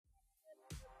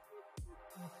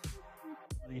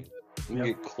You can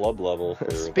get club level for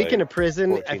Speaking like of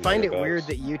prison, I find it $1,400. weird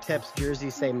that UTEP's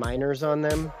jerseys say minors on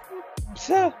them.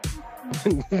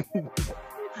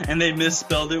 And they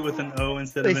misspelled it with an O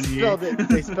instead of an E.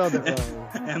 They spelled it wrong.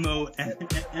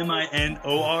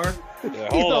 M-O-N-M-I-N-O-R. Yeah,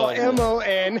 He's hold all on.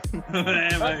 M-O-N. God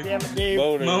damn it, Gabe.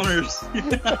 Boners. Moners.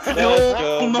 Let's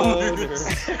go, Moners.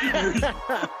 Let's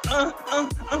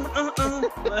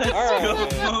All go,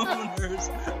 right, Moners.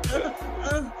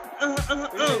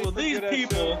 Well, these Good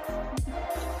people. show.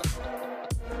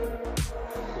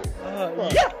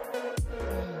 Yeah.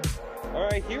 All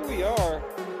right, here we are.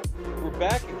 We're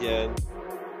back again.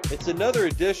 It's another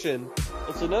edition.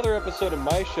 It's another episode of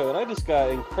my show, and I just got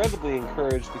incredibly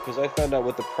encouraged because I found out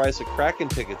what the price of Kraken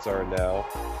tickets are now.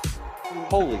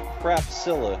 Holy crap,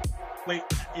 Scylla. Wait,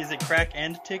 is it crack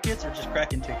and tickets or just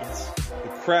Kraken tickets? The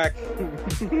crack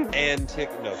and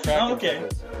ticket. No, Kraken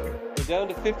tickets. They're down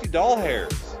to $50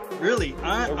 hairs. Really?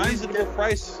 A reasonable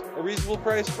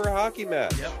price for a hocky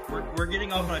match. Yep, we're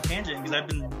getting off on a tangent because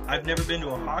I've never been to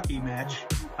a hockey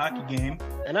game.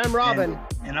 And I'm Robin.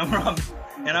 And I'm Robin.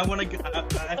 And I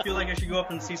feel like I should go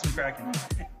up and see some Kraken.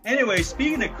 Anyway,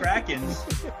 speaking of Krakens,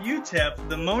 UTEP,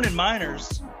 the Moanin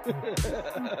Miners. The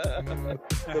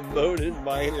Moanin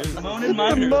Miners. The Moanin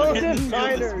Miners. The are hitting the Moanin field this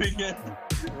Miners. weekend.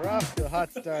 We're off to a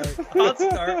hot start.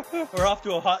 We're off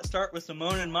to a hot start with some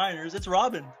Moanin Miners. It's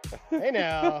Robin. Hey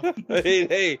now.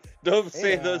 Hey, don't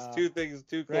say now. those two things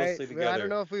too Right? closely together. I don't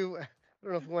know if we want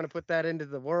to put that into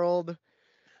the world.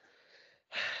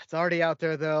 It's already out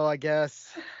there though, I guess.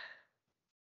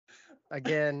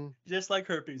 Again. Just like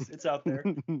herpes, it's out there.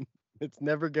 It's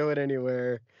never going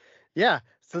anywhere. Yeah,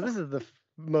 so this is the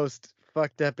most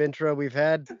fucked up intro we've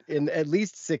had in at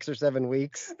least 6 or 7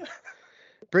 weeks.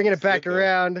 Bringing it back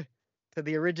around to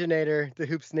the originator, the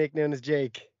hoop snake known as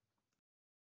Jake.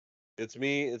 It's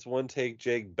me. It's one take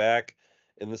Jake back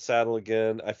in the saddle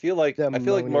again. I feel like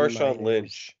Moanin' Marshawn Miners.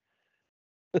 Lynch.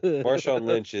 Marshawn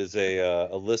Lynch is a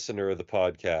listener of the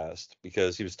podcast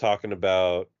because he was talking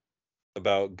about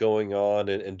going on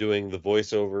and doing the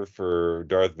voiceover for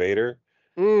Darth Vader.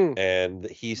 And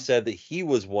he said that he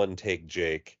was one take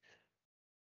Jake.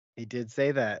 He did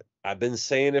say that. I've been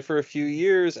saying it for a few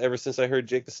years. Ever since I heard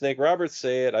Jake the Snake Roberts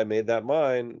say it, I made that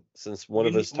mine. Since one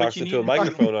of us talks into a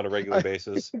microphone on a regular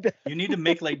basis. You need to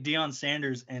make like Deion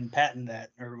Sanders and patent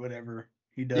that or whatever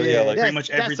he does. Yeah, like pretty much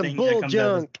everything that comes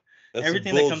out.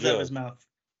 Everything that comes out of his mouth.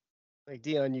 Like,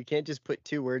 Dion, you can't just put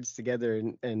 2 words together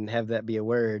and have that be a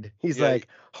word. He's Yeah. like,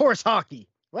 horse hockey.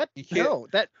 What? You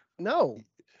can't- No.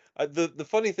 The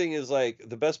funny thing is, like,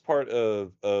 the best part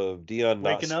of Dion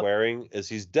not Waking up? swearing is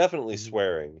he's definitely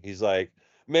swearing. He's like,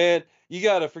 man, you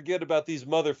got to forget about these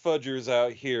mother fudgers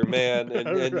out here, man.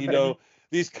 And you know,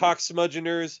 these cock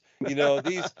smudgeners, you know,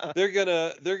 they're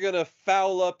gonna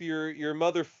foul up your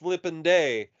mother flippin'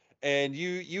 day. And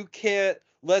you can't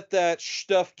let that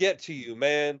stuff get to you,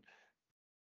 man.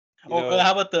 You know,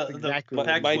 How about the exactly the what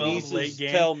Pac-12 my nieces late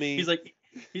game? tell me. He's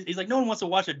like no one wants to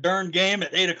watch a darn game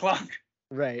at 8:00.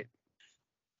 Right.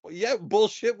 Yeah,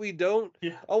 bullshit. We don't.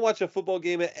 Yeah. I'll watch a football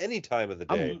game at any time of the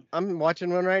day. I'm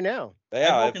watching one right now.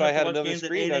 Yeah, I'm if walking I up to had watch another games at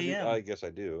screen, 8 a.m. I guess I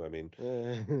do. I mean,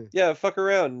 Uh, yeah, fuck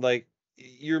around. Like,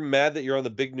 you're mad that you're on the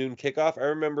big noon kickoff. I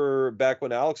remember back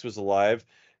when Alex was alive,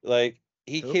 like,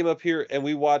 he Oop. came up here and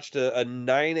we watched a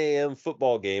 9 a.m.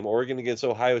 football game, Oregon against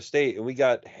Ohio State, and we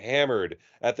got hammered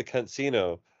at the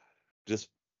casino just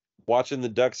watching the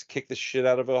Ducks kick the shit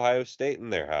out of Ohio State in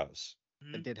their house.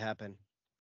 it did happen.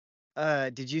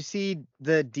 Did you see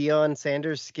the Deion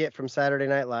Sanders skit from Saturday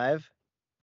Night Live?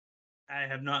 I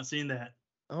have not seen that.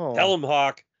 Oh. Tell him,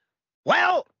 Hawk.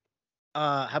 Well,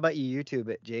 how about you YouTube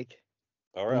it, Jake?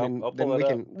 All right, And I'll then pull we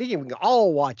it up. can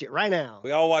all watch it right now.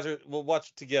 We all watch it. We'll watch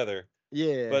it together.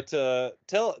 Yeah. But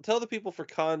tell the people for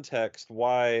context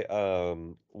why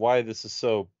this is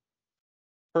so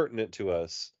pertinent to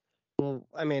us. Well,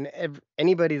 I mean,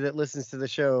 anybody that listens to the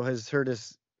show has heard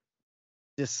us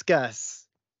discuss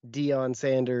Deion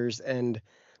Sanders and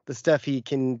the stuff he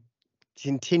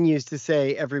continues to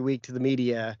say every week to the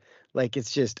media, like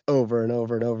it's just over and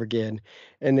over and over again.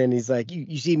 And then he's like,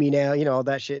 you see me now, you know, all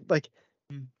that shit. Like,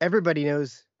 everybody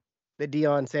knows that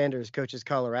Deion Sanders coaches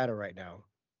Colorado right now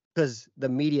because the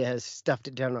media has stuffed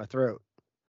it down our throat.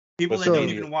 People But that so- don't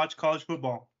even watch college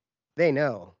football, They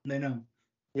know. they know.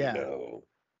 Yeah. No.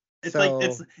 It's So-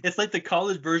 like it's like the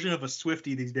college version of a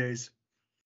Swiftie these days.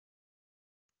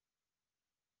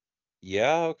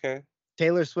 Yeah. Okay.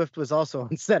 Taylor Swift was also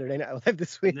on Saturday Night Live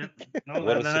this week. No,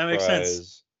 What a that makes sense.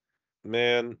 surprise,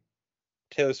 man.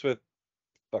 Taylor Swift.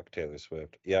 Fuck Taylor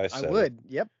Swift. Yeah, I I said it. would.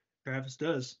 Yep. Travis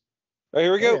does. All right,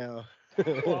 here we go. Yeah.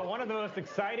 Well, one of the most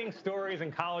exciting stories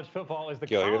in college football is the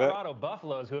Can y'all hear that? Colorado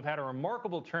Buffaloes, who have had a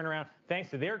remarkable turnaround thanks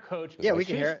to their coach, Yeah, we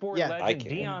can hear it. sport Yeah. I legend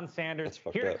can. Deion Sanders. That's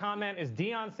fucked Here to up. comment is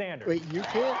Deion Sanders. Wait, you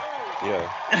can't? Yeah.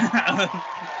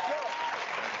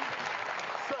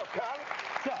 What's up, Colin?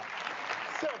 What's up?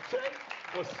 What's up, Trey?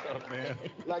 What's up, man?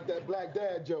 Like that black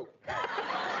dad joke.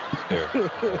 There.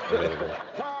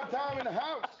 Prime time in the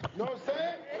house. You know what I'm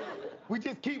saying? We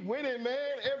just keep winning, man.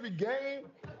 Every game,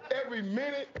 every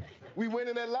minute, we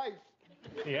winning at life.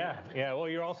 Yeah. Well,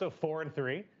 you're also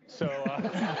 4-3, so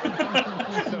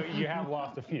so you have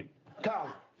lost a few.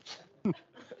 Colin,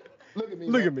 look at me.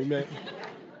 Look man. at me, man.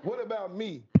 What about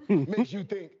me makes you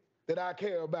think that I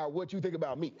care about what you think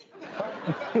about me? Huh?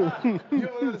 You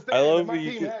don't understand. I love that my when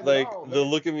you team could, has it like all, the man.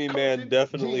 look at me man Coaching,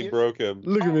 definitely genius. broke him.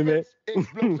 Look at me, man. Offense,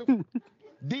 explosive.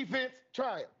 Defense,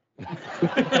 triumph. It's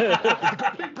a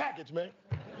complete package, man.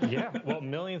 Yeah. Well,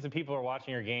 millions of people are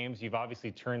watching your games. You've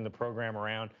obviously turned the program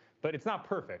around, but it's not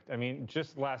perfect. I mean,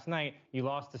 just last night you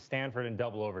lost to Stanford in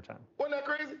double overtime. Wasn't that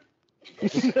crazy?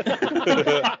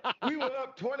 We were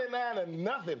up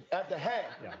 29-0 at the half.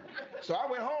 Yeah. So I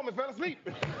went home and fell asleep.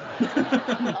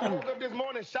 I woke up this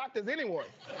morning shocked as anyone.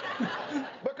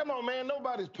 But come on, man,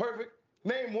 nobody's perfect.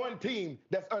 Name one team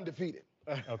that's undefeated.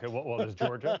 Okay. Well, there's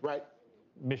Georgia, Right?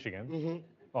 Michigan,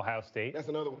 Ohio State, That's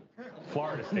another one.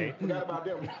 Florida State, Forgot about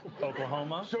them.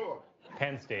 Oklahoma, Sure.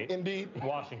 Penn State, Indeed.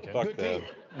 Washington, Fuck Good them. team.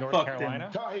 North Fuck them. Carolina,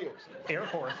 Tar Heels. Air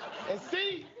Force. And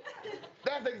see,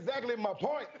 that's exactly my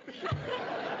point.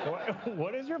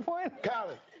 What is your point?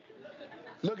 Colin,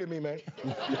 look at me, man.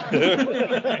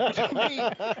 To me,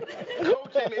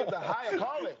 coaching is a higher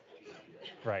calling.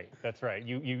 Right, that's right.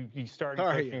 You started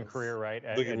Tar your coaching Heels. career right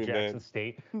at Look at me, Jackson man.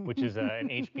 State, which is an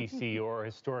HBC or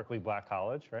historically black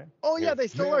college, right? Oh, yeah, they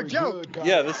stole our Very joke. good, Colin.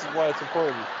 Yeah, this is why it's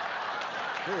important.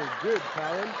 Very good,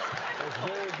 Colin. That's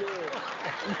very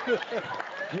good.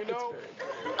 You know,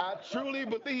 I truly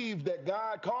believe that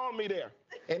God called me there.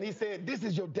 And he said, this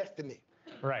is your destiny.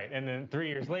 Right, and then 3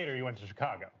 years later you went to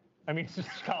Chicago. I mean, it's just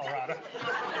Colorado.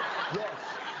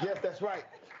 Yes, that's right.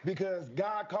 Because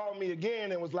God called me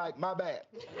again and was like, my bad.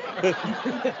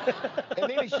 And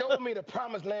then he showed me the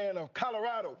promised land of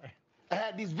Colorado. I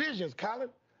had these visions, Colin,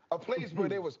 a place where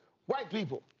there was white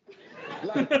people.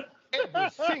 Like every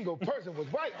single person was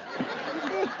white.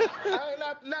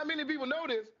 Not many people know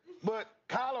this, but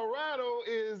Colorado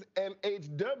is an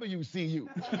HWCU,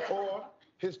 or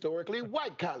historically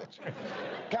white college.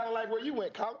 Kind of like where you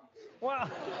went, Colin. Well,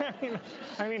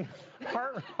 I mean,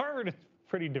 Harvard is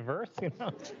pretty diverse, you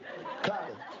know.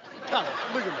 Colin, Colin,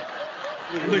 look at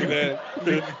me. Look at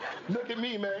that. look at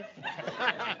me, man.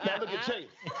 Now look at Chase.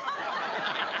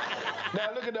 Now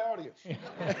look at the audience.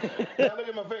 Now look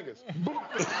at my fingers. Boom.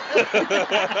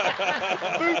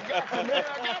 Man,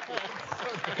 I got you.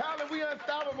 Colin, we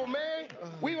unstoppable, man.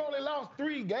 We've only lost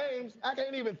 3 games. I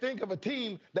can't even think of a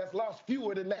team that's lost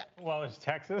fewer than that. Well, there's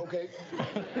Texas, Okay,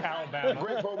 Alabama,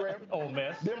 great program. Ole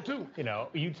Miss, Them too. you know,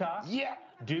 Utah, Yeah.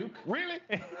 Duke, Really?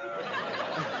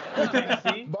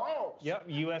 Tennessee, Balls. yep,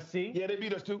 USC, Yeah, they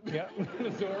beat us too. yep,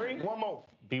 Missouri, One more.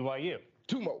 BYU,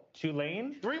 2 more.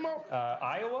 Tulane, 3 more.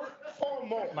 Iowa, 4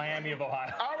 more. Miami of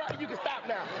Ohio. All right, you can stop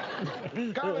now.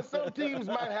 Colin, some teams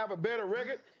might have a better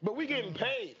record, but we getting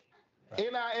paid.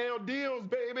 NIL deals,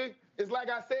 baby. It's like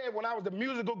I said when I was the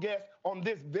musical guest on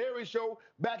this very show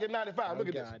back in '95. Look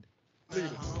at God.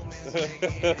 this.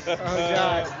 Oh,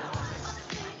 God.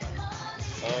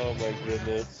 Oh my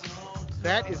goodness.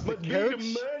 That is the Must be coach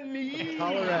the money. of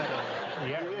Colorado.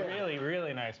 Yeah, really,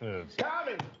 really nice moves.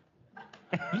 Colin,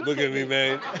 Look at me,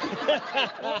 man.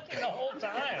 The whole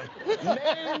time.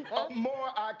 name a more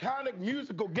iconic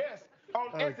musical guest on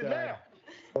SNL. God.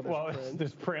 Well,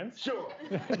 there's Prince, Sure.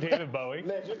 David Bowie,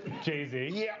 Legend.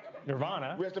 Jay-Z, Yeah.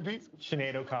 Nirvana, Rest in peace.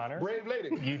 Sinead O'Connor, Brave lady.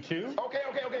 U2. Okay.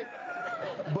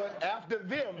 But after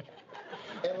them,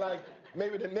 and like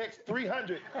maybe the next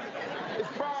 300, it's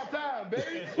prime time, baby.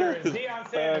 It's for Deion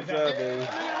Sanders. Time's up, baby.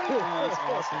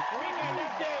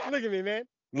 Look at me, man.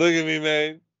 Look at me,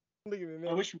 man. Look at me,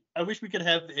 I man. wish we could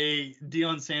have a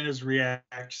Deion Sanders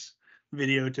reacts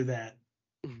video to that.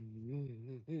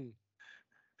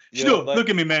 Yeah, Still, like- look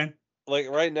at me, man. Like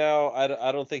right now,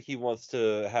 I don't think he wants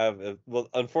to have. Well,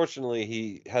 unfortunately,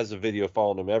 he has a video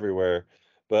following him everywhere,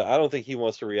 but I don't think he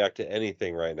wants to react to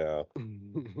anything right now.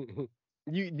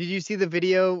 Did you see the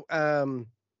video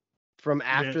from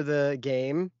after the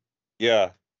game?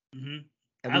 Yeah. hmm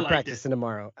And I we liked practicing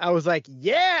tomorrow. I was like,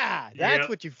 yeah, that's Yep.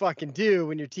 what you fucking do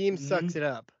when your team sucks it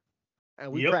up.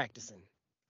 And we Yep. practicing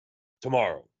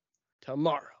Tomorrow.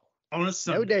 tomorrow. On a No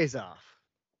Sunday. days off.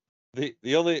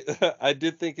 The only I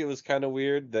did think it was kind of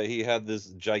weird that he had this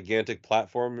gigantic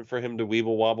platform for him to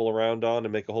weeble wobble around on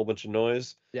and make a whole bunch of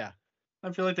noise. Yeah.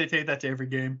 I feel like they take that to every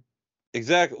game.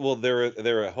 Exactly. Well,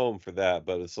 they're at home for that,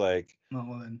 but it's like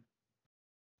Well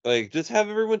then. just have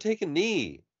everyone take a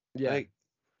knee. Yeah. Like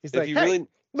He's if like, you hey, really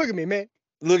look at me, man.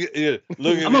 look at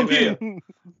I'm me, up here. man.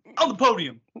 On the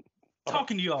podium.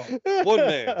 Talking to y'all. One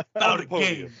man About on the a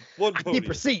podium, game. one Keep podium,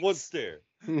 receipts. one stare.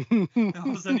 And all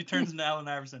of a sudden he turns into Allen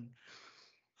Iverson.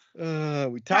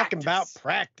 We talking about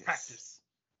practice. Practice.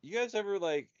 You guys ever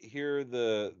hear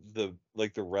the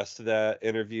rest of that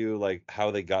interview, like how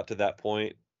they got to that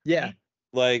point? Yeah.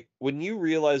 Like when you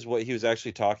realize what he was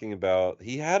actually talking about,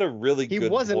 he had a really He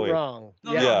good wasn't point. wrong.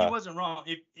 No, Yeah. no, Yeah. he wasn't wrong.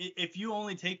 If you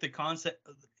only take the context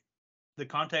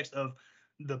of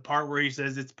the part where he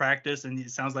says it's practice, and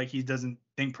it sounds like he doesn't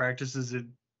think practice is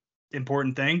an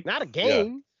important thing. Not a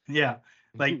game. Yeah,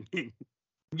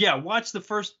 watch the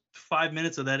first 5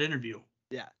 minutes of that interview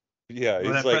Yeah, or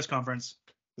he's that press conference.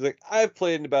 he's like, I've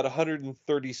played in about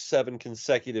 137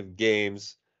 consecutive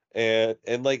games, and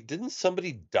didn't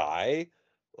somebody die,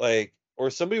 or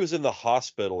somebody was in the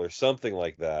hospital or something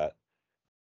like that,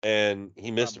 and he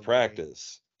missed a Probably.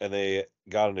 practice, and they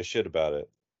got on his shit about it.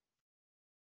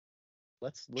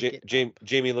 Let's look it up.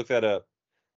 Jamie, look that up.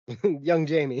 Young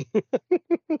Jamie.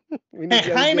 We need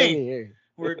young Jaime. Jamie here.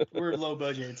 We're low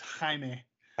budget. It's Jaime.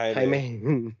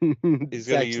 Jaime. He's It's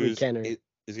gonna actually use Kenner. he's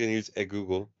gonna use a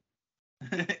Google.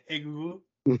 Hey, Google.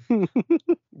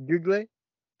 Google.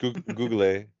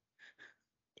 Google.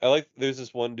 There's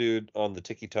this one dude on the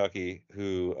Tiki-Taki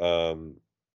who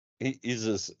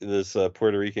he's this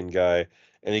Puerto Rican guy,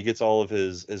 and he gets all of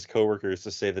his coworkers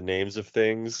to say the names of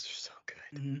things, They're so good.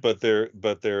 Mm-hmm.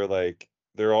 but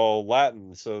they're all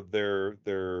Latin, so they're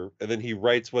and then he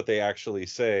writes what they actually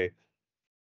say.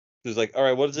 He's like, all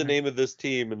right, what is the name of this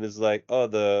team? And it's like, oh,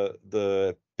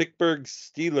 the Pittsburgh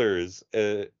Steelers,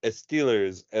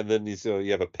 Steelers, and then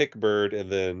you have a Pickbird,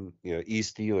 and then E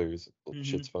Steelers. Mhm.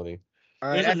 Shit's funny. All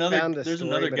right, There's I found the there's story,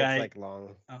 another but guy. it's like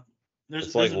long. There's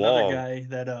It's like another long. guy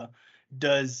that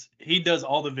does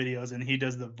all the videos, and he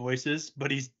does the voices,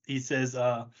 but he says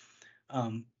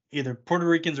either Puerto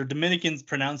Ricans or Dominicans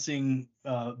pronouncing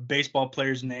baseball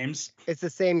players' names. It's the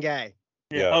same guy.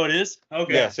 Yeah. Oh, it is?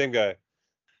 Okay. Yeah, same guy.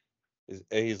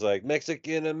 He's like,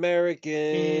 Mexican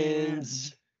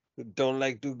Americans don't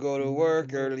like to go to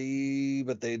work early,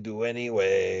 but they do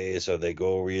anyway, so they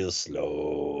go real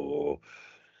slow.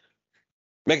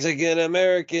 Mexican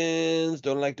Americans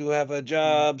don't like to have a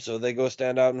job, so they go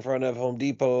stand out in front of Home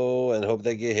Depot and hope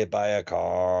they get hit by a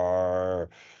car.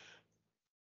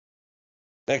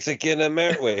 Mexican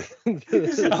American. Wait. I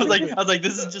was like,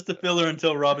 this is just a filler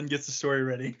until Robin gets the story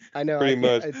ready. I know. Pretty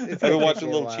much. It's I've gonna been take watching me a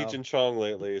a little while. Cheech and Chong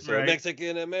lately, so Right.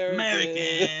 Mexican American.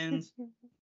 Americans.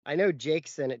 I know Jake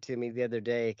sent it to me the other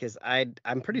day because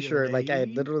I'm pretty sure I had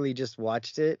literally just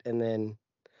watched it, and then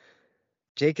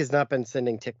Jake has not been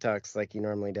sending TikToks like he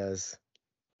normally does.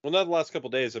 Well, not the last couple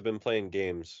days. I've been playing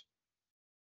games.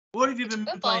 What have you been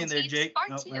Football playing there, teams Jake? are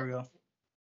Oh, too. there we go.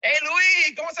 Hey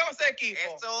Luis, ¿cómo se llama ese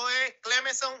equipo? Esto es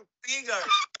Clemson Tigers.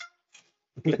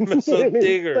 Clemson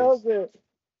Tigers.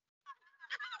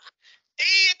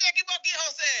 ¿Y este equipo aquí,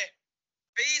 José?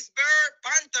 Pittsburgh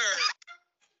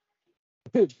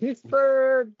Panthers.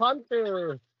 Pittsburgh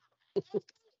Panther.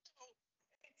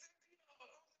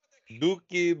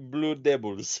 Dookie Blue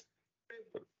Devils.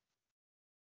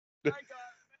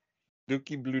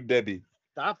 Dookie Blue Debbie.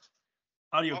 Stop.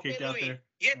 Audio Ok, kicked out Luis. there.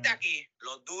 ¿Y este aquí?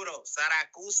 Los duros,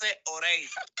 Syracuse Oregon.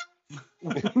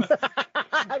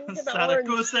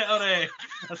 Syracuse, ore.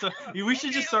 That's what, we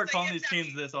should just start calling these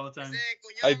teams this all the time. Ese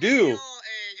cuñado I do. mío, yo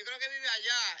creo que vive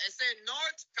allá. Ese es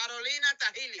North Carolina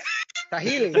Tahili.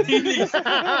 Tahili. Tahili.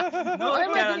 North Why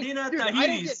am I Carolina getting- dude, I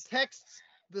didn't get Tahilis. texts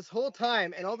this whole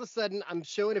time, and all of a sudden I'm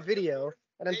showing a video,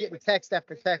 and I'm getting text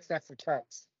after text after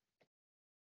text.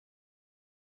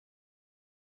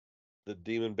 The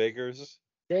Demon Bakers.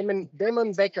 Damon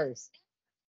Bakers.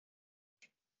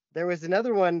 There was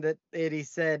another one that he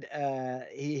said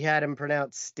he had him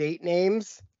pronounce state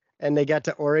names, and they got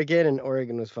to Oregon, and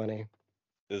Oregon was funny.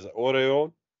 Is it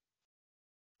Oregon?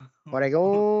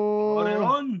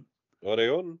 Oregon. Oregon.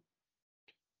 Oregon.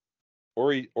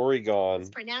 Oregon.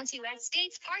 Pronounce U.S.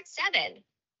 states part 7.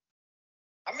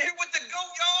 I'm here with the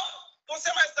GOAT, y'all. ¿Cómo se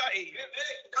llama esta ahí?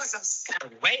 Casas.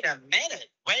 Wait a minute.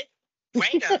 Wait a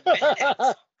minute.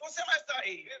 ¿Cómo se llama esta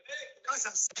ahí?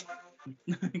 Casas.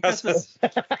 Casas.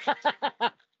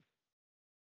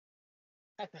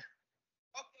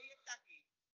 Ok, está aquí.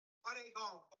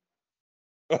 Oregon.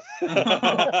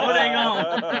 Oregon.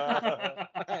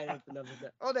 That's enough of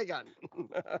that. Oregon.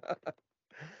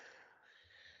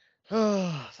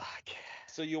 Oh, fuck.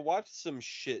 So you watched some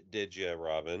shit, did you,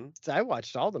 Robin? I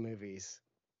watched all the movies.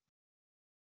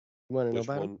 You want to know Which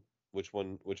about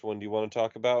one? Which one do you want to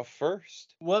talk about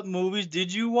first? What movies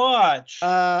did you watch? them?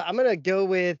 I'm gonna go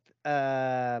with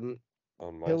On my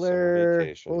summer Killer.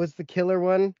 vacation. What was the killer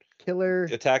one? Killer.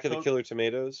 Attack of the So- Killer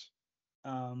Tomatoes.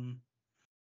 Um,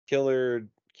 Killer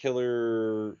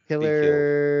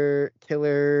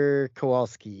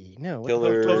Kowalski. No, what the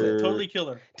Killer- fuck was it? Totally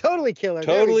Killer. Totally Killer.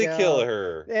 Totally there we Kill go.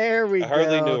 Her. There we I go.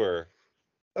 hardly knew her.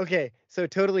 Okay, so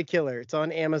Totally Killer. It's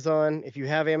on Amazon. If you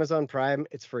have Amazon Prime,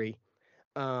 it's free.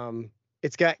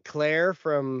 It's got Claire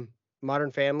from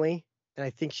Modern Family, and I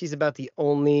think she's about the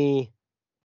only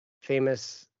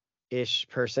famous-ish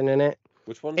person in it.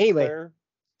 Which one's Anyway. Claire?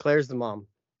 Claire's the mom.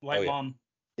 White Oh, yeah. Mom.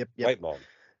 Yep. White Mom.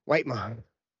 White mom.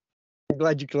 I'm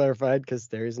glad you clarified because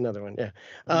there is another one. Yeah.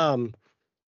 Mhm.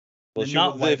 Well, The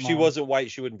not white if she mom. wasn't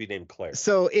white, she wouldn't be named Claire.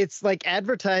 So it's like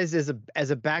advertised as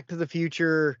a Back to the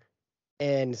Future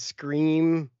and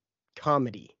Scream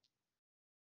comedy.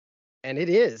 And it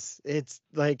is. It's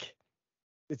like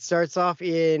it starts off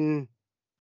in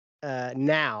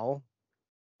now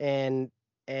and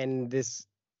this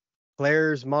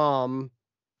Claire's mom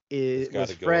It's got was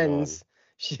it going on. friends.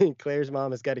 Claire's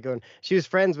mom has got it going. She was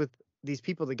friends with these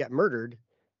people that got murdered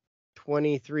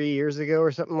 23 years ago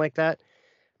or something like that.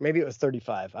 Maybe it was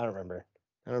 35. I don't remember.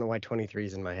 I don't know why 23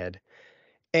 is in my head.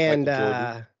 And Michael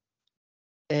Jordan.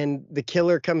 and the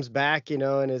killer comes back,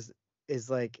 and is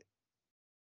like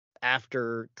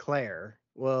after Claire.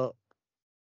 Well,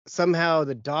 somehow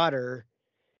the daughter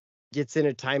gets in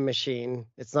a time machine.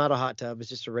 It's not a hot tub, it's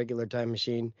just a regular time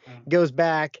machine. Oh. Goes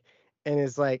back and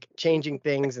is like changing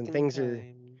things, and things are,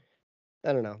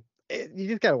 I don't know. You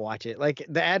just gotta watch it. Like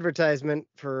the advertisement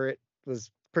for it was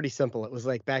pretty simple. It was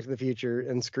like Back to the Future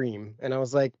and Scream, and I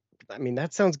was like, I mean,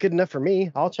 that sounds good enough for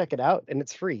me. I'll check it out, and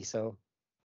it's free, so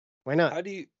why not?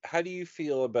 How do you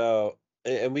feel about,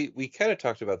 and we kind of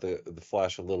talked about the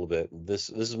Flash a little bit. This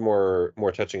is more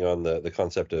touching on the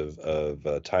concept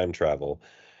of time travel.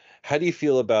 How do you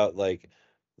feel about like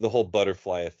the whole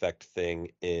butterfly effect thing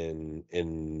in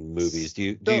movies?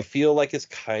 Do you feel like it's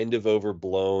kind of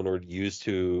overblown or used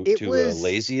to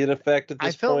lazy an effect at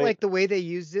this I felt point? like the way they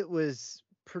used it was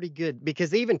pretty good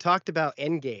because they even talked about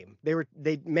Endgame.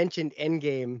 They mentioned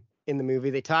Endgame in the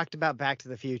movie. They talked about Back to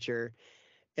the Future.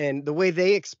 And the way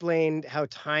they explained how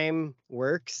time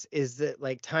works is that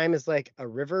like time is like a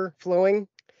river flowing,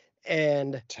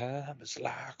 and Time is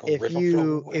like a if river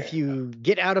you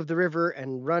get out of the river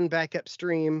and run back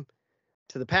upstream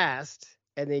to the past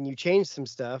and then you change some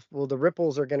stuff, well, the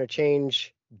ripples are going to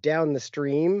change down the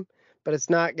stream, but it's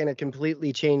not going to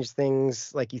completely change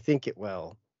things like you think it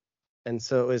will. And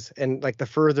so it was, and like the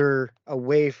further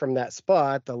away from that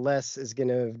spot, the less is going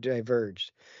to have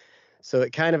diverged. So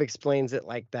it kind of explains it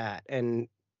like that. And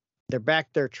they're back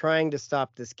there trying to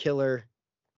stop this killer.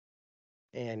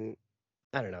 And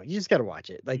I don't know, you just got to watch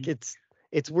it. Like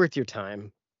it's worth your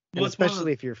time. And Well, it's one of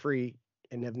especially if you're free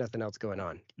and have nothing else going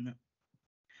on.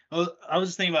 I was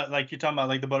just thinking about like you're talking about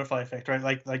like the butterfly effect, right?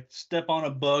 Like step on a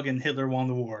bug and Hitler won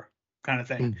the war kind of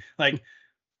thing. Like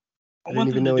I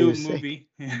want them to do a movie,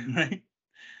 right?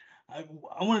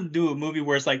 I want to do a movie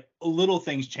where it's like little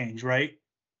things change, right?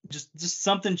 Just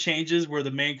something changes where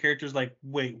the main character's like,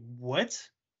 wait, what?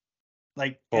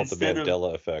 Like Called the instead of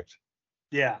Mandela effect.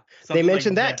 yeah, They something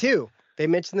mentioned like that too. They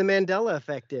mentioned the Mandela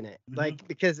effect in it. Mhm. Like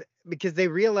because they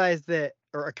realized that,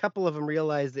 or a couple of them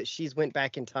realized that she's went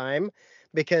back in time,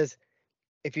 because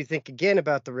if you think again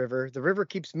about the river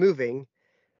keeps moving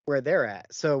where they're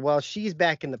at. So while she's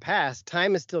back in the past,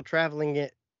 time is still traveling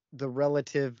at the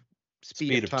relative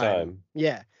speed of time.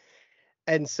 Yeah.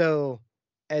 And so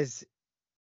as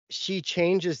she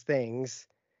changes things,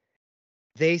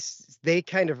 they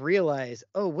kind of realize,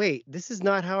 oh wait, this is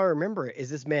not how I remember it. Is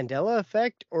this Mandela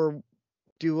effect, or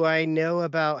do I know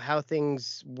about how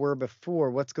things were before?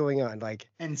 What's going on? Like,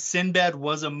 and Sinbad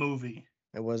was a movie.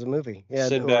 it was a movie. Yeah,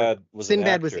 Sinbad was an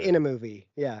Sinbad was actor. in a movie.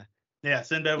 Yeah. Yeah,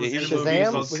 Sinbad was Yeah, in a he movie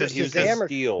Shazam? called Was it he was Shazam or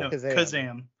Steel. No, Kazam?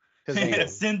 Kazam. Kazam.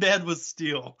 Sinbad was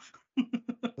Steel.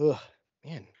 Ugh,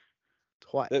 man.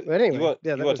 What? That- But anyway, you want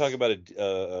yeah, you want to talk about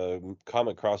a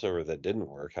comic crossover that didn't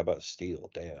work? How about Steel?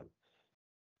 Damn.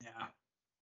 Yeah,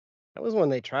 that was one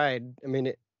they tried. I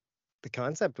mean, the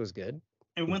concept was good.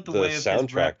 it went the The way of his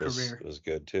soundtrack rap was career.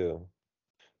 good too.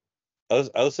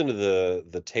 I listened to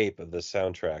the tape of the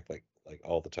soundtrack like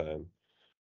all the time.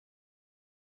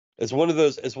 It's one of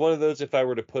those. If I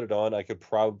were to put it on, I could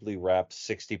probably rap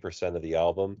 60% of the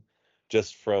album,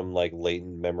 just from like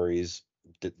latent memories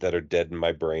that are dead in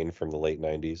my brain from the late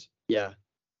 '90s. Yeah.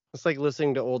 It's like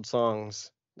listening to old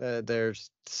songs.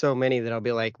 There's so many that I'll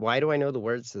be like, why do I know the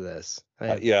words to this? I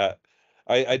have Yeah,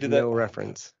 I did that. no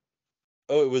reference.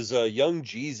 Oh, it was Young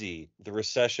Jeezy, the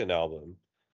Recession album.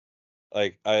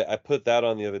 Like I put that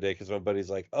on the other day because my buddy's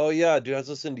like, "Oh yeah, dude, I was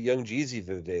listening to Young Jeezy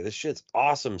the other day. This shit's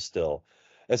awesome still."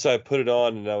 And so I put it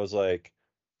on, and I was like,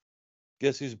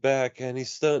 "Guess who's back?" And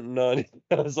he's stunting on it.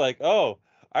 I was like, "Oh,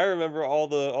 I remember all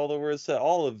the words to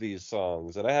all of these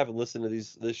songs, and I haven't listened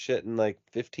to this shit in like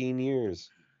 15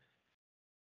 years."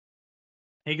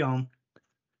 Hey, gone.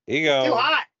 Here you Too go.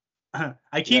 hot.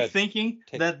 I keep thinking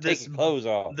that take your clothes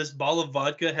off. this ball of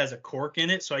vodka has a cork in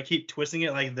it, so I keep twisting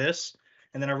it like this,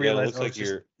 and then I Yeah, it realize,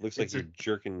 looks like you're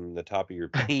jerking the top of your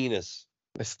penis.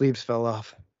 My sleeves fell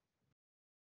off.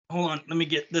 Hold on, let me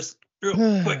get this real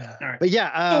quick. All right. But yeah,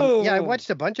 I watched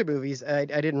a bunch of movies. I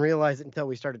didn't realize it until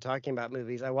we started talking about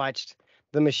movies. I watched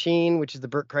The Machine, which is the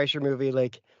Burt Kreischer movie.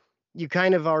 Like, you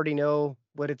kind of already know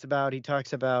what it's about. He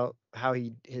talks about how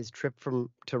his trip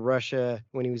to Russia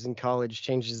when he was in college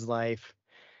changed his life.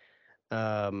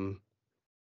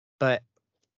 But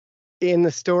in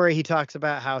the story, he talks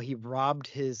about how he robbed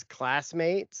his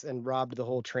classmates and robbed the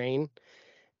whole train.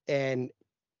 And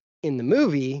in the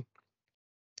movie,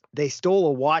 they stole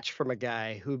a watch from a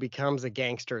guy who becomes a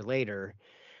gangster later.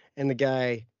 And the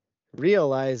guy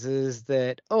realizes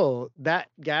that, oh, that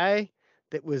guy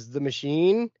that was the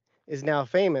machine is now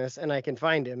famous and I can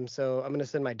find him. So I'm going to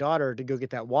send my daughter to go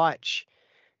get that watch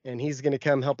and he's going to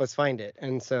come help us find it.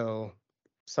 And so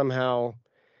somehow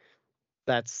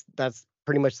that's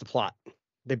pretty much the plot.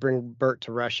 They bring Bert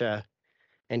to Russia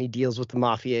and he deals with the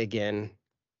mafia again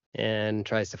and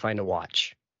tries to find a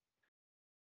watch.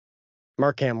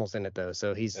 Mark Hamill's in it though,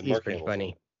 so he's pretty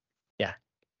funny. Yeah.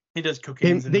 He does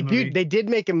cocaine in the movie. They did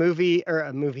make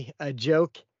a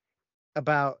joke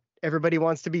about everybody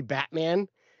wants to be Batman,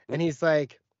 and he's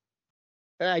like,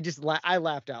 I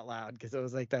laughed out loud because I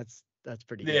was like, that's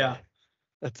pretty good. Yeah.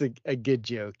 That's a good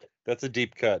joke. That's a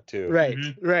deep cut too. Right,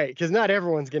 right. Because not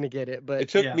everyone's gonna get it, but it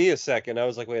took me a second. I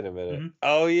was like, wait a minute.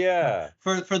 Oh yeah.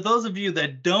 For those of you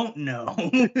that don't know,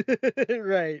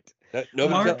 right.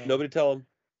 Nobody tell him.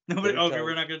 Nobody. Okay,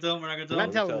 we're not gonna tell him. We're not gonna tell him.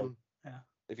 Not telling him. Yeah.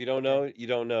 If you don't know, you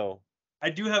don't know. I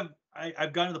do have.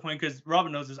 I've gotten to the point because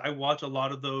Robin knows this. I watch a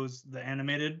lot of the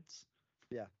animated.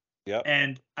 Yeah. Yeah.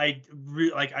 And I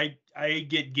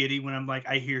get giddy when I'm like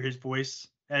I hear his voice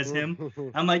as him.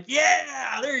 I'm like,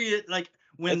 yeah, there he is. Like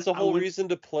when that's the whole reason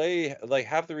to play. Like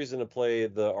half the reason to play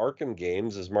the Arkham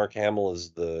games is Mark Hamill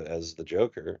as the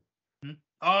Joker.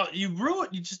 Oh, you ruined.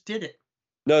 You just did it.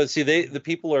 No, see, the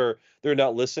people they're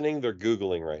not listening. They're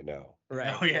Googling right now.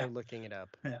 Right. Oh, yeah. They're looking it up.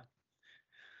 Yeah.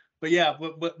 But yeah,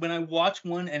 but when I watch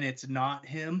one and it's not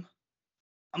him,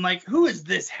 I'm like, who is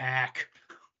this hack?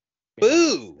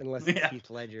 Boo! Unless it's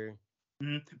Heath Ledger.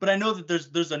 But I know that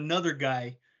there's another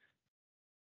guy.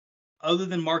 Other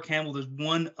than Mark Hamill, there's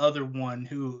one other one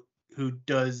who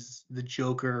does the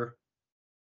Joker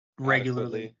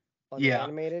regularly. On the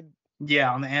animated?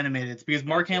 Yeah, on the animated. It's because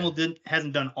Mark Hamill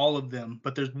hasn't done all of them,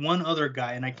 but there's one other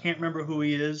guy, and I can't remember who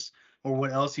he is or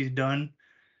what else he's done.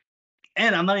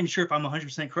 And I'm not even sure if I'm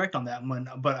 100% correct on that one,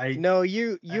 but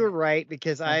you're right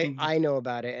because I know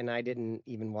about it and I didn't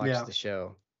even watch the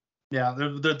show. Yeah,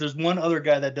 there's one other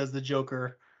guy that does the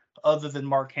Joker other than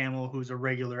Mark Hamill who's a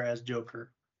regular as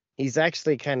Joker. He's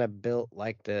actually kind of built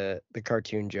like the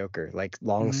cartoon Joker, like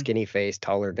long, skinny face,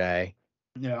 taller guy.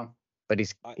 Yeah. But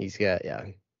he's got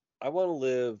I want to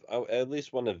live. I at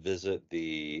least want to visit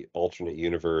the alternate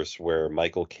universe where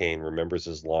Michael Caine remembers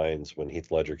his lines when Heath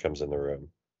Ledger comes in the room.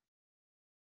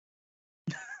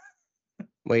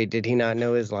 Wait, did he not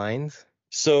know his lines?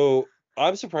 So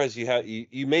I'm surprised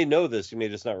you may know this, you may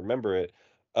just not remember it.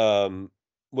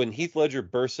 When Heath Ledger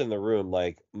bursts in the room,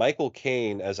 like Michael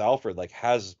Caine as Alfred, like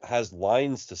has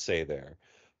lines to say there,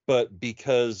 but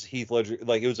because Heath Ledger,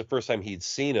 like it was the first time he'd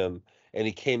seen him, and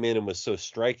he came in and was so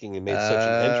striking and made such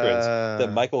an entrance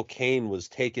that Michael Caine was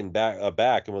taken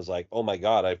aback and was like, "Oh my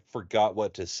God, I forgot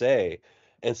what to say,"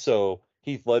 and so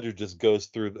Heath Ledger just goes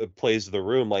through, plays the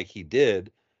room like he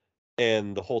did.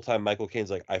 And the whole time Michael Caine's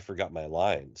like, I forgot my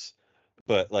lines.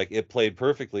 But like it played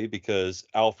perfectly because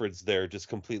Alfred's there just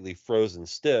completely frozen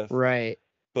stiff. Right.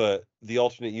 But the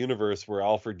alternate universe where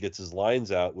Alfred gets his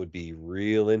lines out would be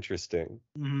real interesting.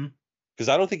 Because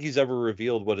I don't think he's ever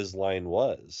revealed what his line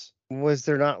was. Was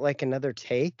there not like another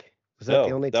take? Was that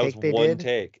the only take they did? That was one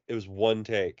take. It was one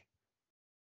take.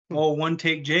 Oh, one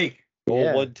take Jake.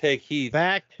 Oh, one take Heath.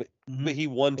 Back. But he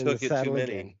one took it too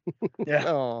many. Yeah.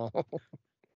 Oh.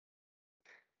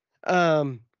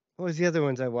 What was the other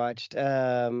ones I watched?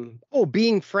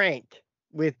 Being Frank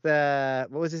with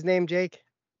what was his name, Jake?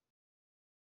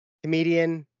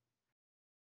 Comedian.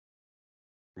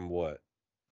 from what?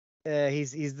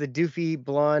 He's the doofy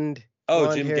blonde.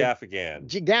 Oh, Jim blonde-haired-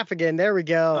 Gaffigan. Gaffigan. There we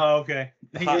go. Oh, okay.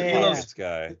 The Hot yeah. Pockets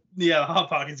guy. Yeah, Hot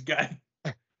Pockets guy.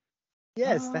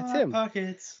 Yes, that's Hot him.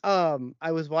 Pockets.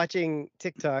 I was watching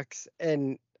TikToks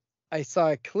and I saw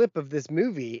a clip of this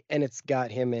movie and it's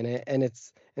got him in it and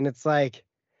it's like,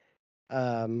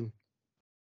 don't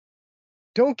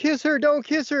kiss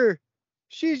her,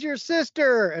 she's your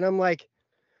sister. And I'm like,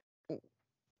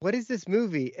 what is this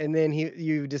movie? And then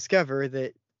you discover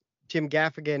that Jim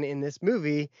Gaffigan in this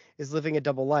movie is living a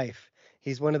double life.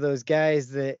 He's one of those guys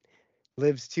that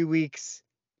lives 2 weeks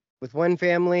with one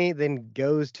family, then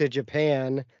goes to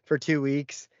Japan for 2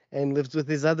 weeks and lives with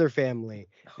his other family.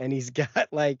 And he's got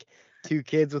like 2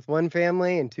 kids with one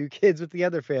family and 2 kids with the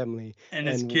other family. And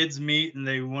his kids meet and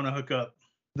they want to hook up.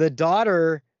 The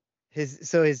daughter,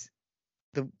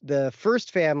 the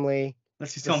first family.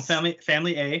 Let's see,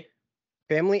 family A.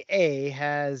 Family A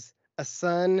has a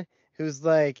son who's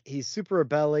like, he's super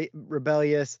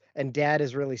rebellious and dad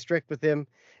is really strict with him.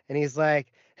 And he's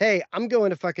like, hey, I'm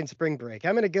going to fucking spring break.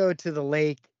 I'm going to go to the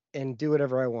lake and do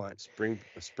whatever I want. Spring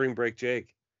break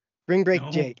Jake. Spring break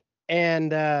Jake.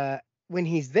 And when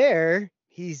he's there,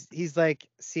 he's like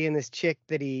seeing this chick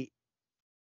that he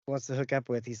wants to hook up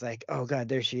with. He's like, oh God,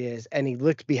 there she is. And he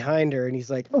looks behind her and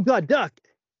he's like, oh God, duck.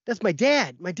 That's my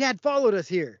dad. My dad followed us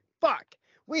here. Fuck.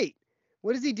 Wait,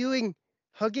 what is he doing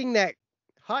hugging that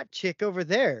hot chick over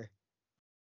there?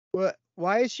 What?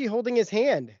 Why is she holding his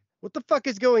hand? What the fuck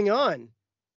is going on?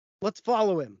 Let's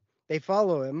follow him. They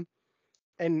follow him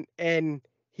and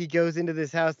he goes into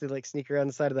this house. They like sneak around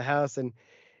the side of the house and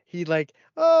he like,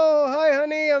 oh, hi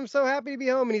honey, I'm so happy to be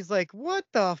home. And he's like, what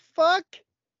the fuck?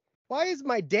 Why is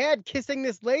my dad kissing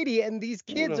this lady and these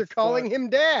kids are calling him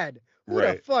dad? Who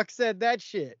the fuck said that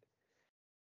shit?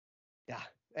 Yeah.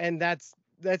 And that's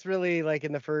really like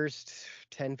in the first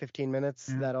 10, 15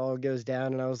 minutes that all goes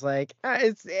down. And I was like,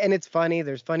 it's funny.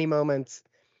 There's funny moments.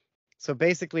 So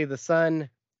basically the son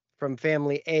from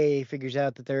family A figures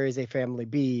out that there is a family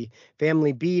B.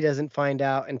 Family B doesn't find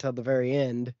out until the very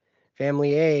end.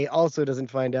 Family A also doesn't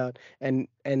find out.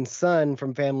 And son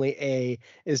from family A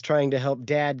is trying to help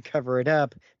dad cover it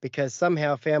up because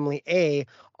somehow family A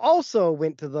also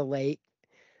went to the lake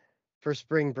for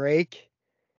spring break.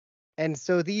 And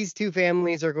so these two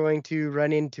families are going to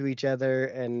run into each other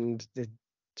and the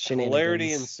shenanigans.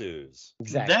 Hilarity ensues.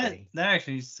 Exactly. That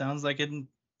actually sounds like it'd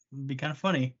be kind of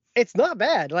funny. It's not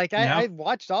bad. Like I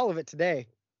watched all of it today.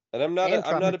 And I'm not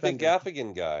a big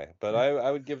Gaffigan guy, but I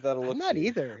would give that a look. I'm not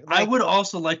either. I would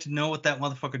also like to know what that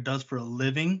motherfucker does for a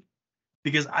living,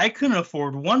 because I couldn't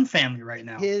afford one family right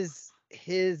now.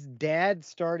 His dad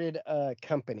started a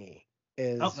company.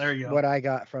 There you go. What I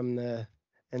got from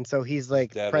and so he's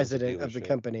like president of the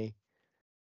company.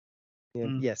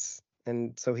 Yeah, yes.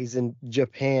 And so he's in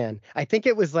Japan. I think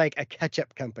it was like a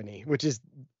ketchup company, which is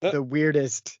the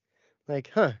weirdest.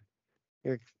 Like,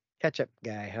 you're a ketchup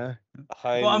guy, huh?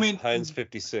 Heinz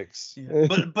 56. Yeah.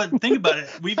 But think about it.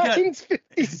 We've got Heinz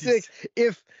 56.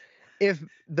 If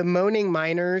the Moaning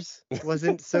Miners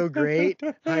wasn't so great,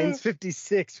 Heinz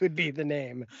 56 would be the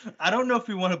name. I don't know if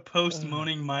we want to post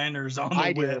Moaning Miners on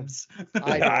the webs.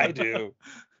 I do.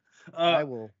 I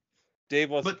will. Dave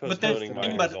wants to post Moaning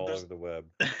Miners all over the web.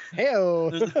 Hey-o.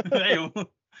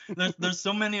 There's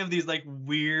so many of these like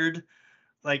weird,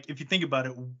 like if you think about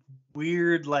it,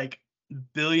 weird like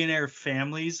billionaire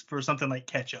families for something like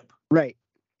ketchup. Right.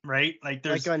 Like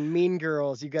there's like on Mean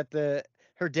Girls, you got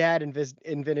her dad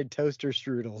invented toaster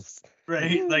strudels.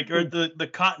 Right. Like or the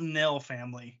Cottonelle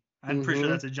family. I'm pretty sure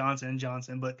that's a Johnson &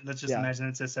 Johnson, but let's just imagine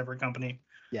it's a separate company.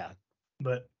 Yeah.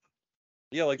 But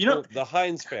yeah, like the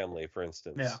Heinz family, for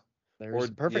instance. Yeah. There's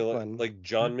a perfect one. Like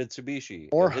John Mitsubishi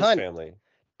or his Hunt. family.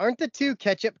 Aren't the two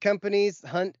ketchup companies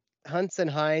Hunt's and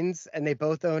Heinz, and they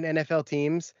both own NFL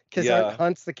teams? Because aren't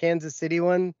Hunt's the Kansas City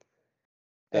one,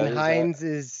 and Heinz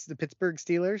is the Pittsburgh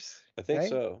Steelers? I think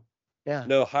so. Yeah.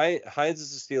 No, Heinz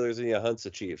is the Steelers, and Hunt's the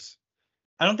Chiefs.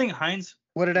 I don't think Heinz.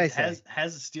 What did I say?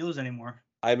 Has the Steelers anymore.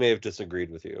 I may have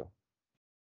disagreed with you.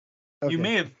 Okay. You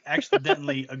may have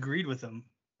accidentally agreed with them.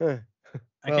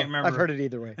 I can't remember. I've heard it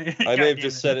either way. I may have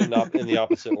just said it in the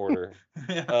opposite order.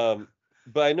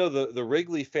 But I know the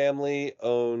Wrigley family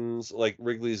owns, like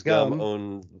Wrigley's Gum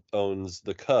owns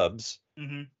the Cubs,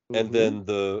 and then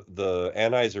the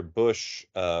Anheuser-Busch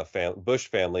Busch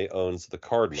family owns the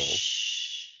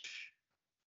Cardinals,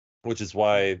 which is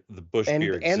why the Busch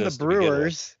beer exists. And the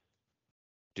Brewers.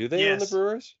 Do they own the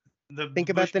Brewers? Think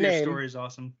about the name. Story is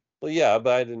awesome. Well, yeah,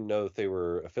 but I didn't know if they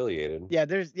were affiliated. Yeah,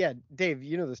 Dave,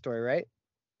 you know the story, right?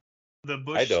 The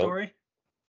Busch story?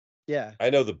 Yeah. I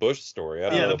know the Bush story. I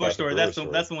don't Yeah, know the about Bush story. Brewer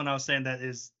That's the one I was saying.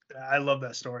 I love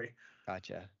that story.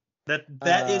 Gotcha.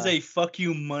 That is a fuck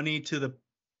you money to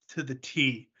the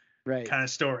T Right. kind of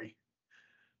story.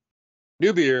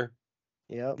 New beer.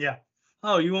 Yep. Yeah.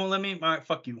 Oh, you won't let me? All right,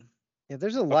 fuck you. Yeah,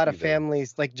 there's a lot of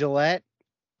families like Gillette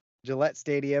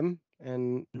Stadium,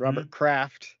 and Robert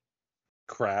Kraft.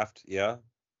 Kraft, yeah.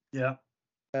 Yeah.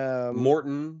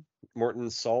 Morton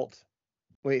Salt.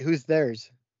 Wait, who's theirs?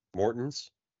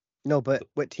 Morton's. No, but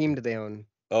what team do they own?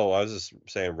 Oh, I was just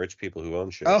saying rich people who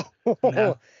own shit. Oh,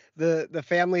 Yeah. the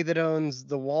family that owns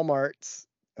the Walmarts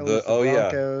owns the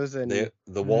Broncos and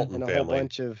the Walton and a family. whole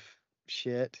bunch of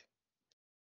shit.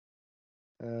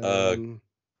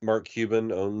 Mark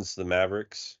Cuban owns the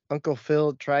Mavericks. Uncle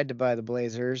Phil tried to buy the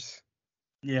Blazers.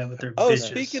 Yeah, but they're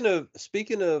bitches.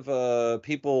 Speaking of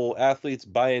people, athletes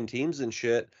buying teams and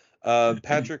shit,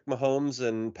 Patrick Mahomes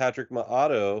and Patrick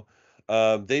Maotto,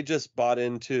 they just bought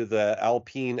into the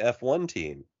Alpine F1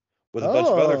 team with a bunch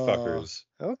of other fuckers.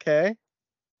 Okay.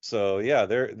 So yeah,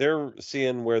 they're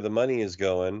seeing where the money is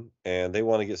going, and they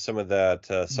want to get some of that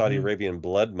Saudi Arabian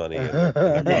blood money in their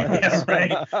pockets.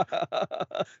 Yeah,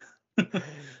 right.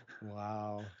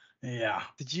 Wow. Yeah.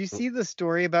 Did you see the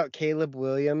story about Caleb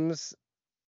Williams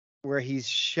where he's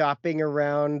shopping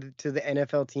around to the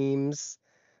NFL teams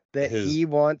that he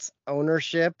wants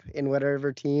ownership in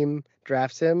whatever team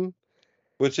drafts him?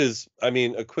 Which is, I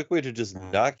mean, a quick way to just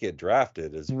not get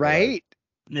drafted is right.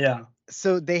 Yeah.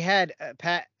 So they had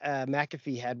Pat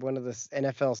McAfee had one of the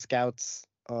NFL scouts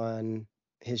on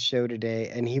his show today,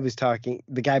 and he was talking.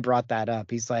 The guy brought that up.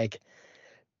 He's like,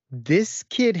 "This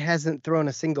kid hasn't thrown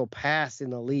a single pass in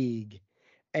the league,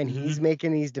 and he's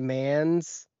making these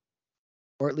demands,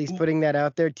 or at least putting that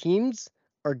out there. Teams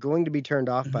are going to be turned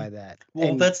off by that." Well,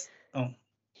 and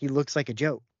he looks like a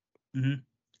joke.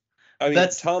 I mean,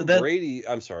 Tom Brady.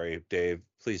 I'm sorry, Dave.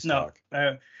 Please talk.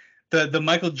 The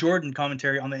Michael Jordan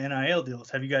commentary on the NIL deals.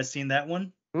 Have you guys seen that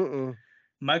one? Mm-mm.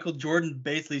 Michael Jordan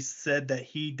basically said that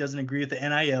he doesn't agree with the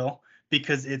NIL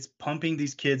because it's pumping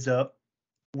these kids up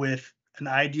with an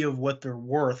idea of what they're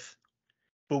worth,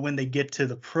 but when they get to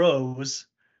the pros,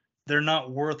 they're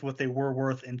not worth what they were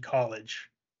worth in college.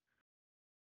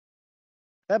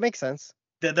 That makes sense.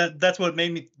 That's what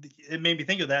made me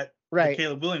think of that. Right. The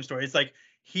Caleb Williams story. It's like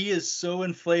he is so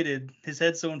inflated, his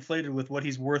head's so inflated with what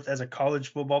he's worth as a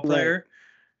college football player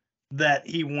that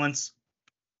he wants.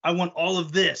 I want all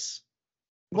of this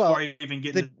before I even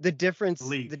get the difference. The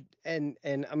league. And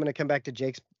I'm going to come back to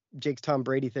Jake's Tom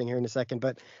Brady thing here in a second,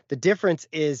 but the difference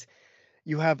is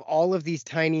you have all of these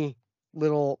tiny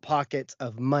little pockets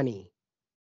of money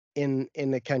in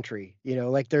the country. You know,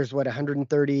 like there's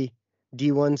 130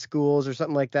 D1 schools or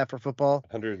something like that for football.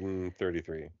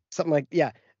 133. Something like,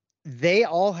 yeah. They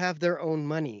all have their own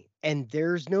money, and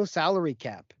there's no salary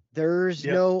cap. There's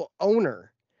no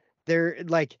owner. They're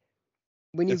like,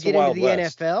 when you get into the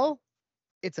NFL,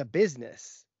 it's a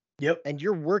business. Yep. And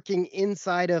you're working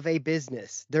inside of a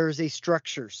business. There's a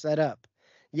structure set up.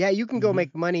 Yeah, you can go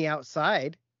make money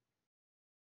outside,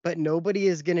 but nobody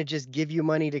is going to just give you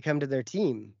money to come to their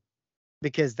team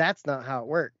because that's not how it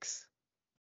works.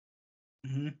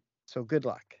 So good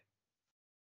luck.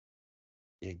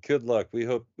 Yeah, good luck. We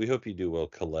hope you do well,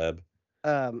 Caleb.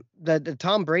 The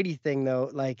Tom Brady thing though,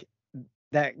 like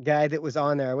that guy that was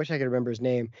on there, I wish I could remember his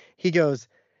name. He goes,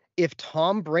 if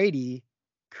Tom Brady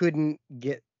couldn't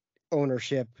get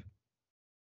ownership,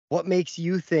 what makes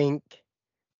you think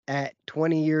at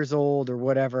 20 years old or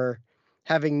whatever,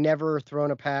 having never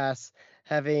thrown a pass,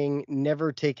 having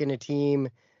never taken a team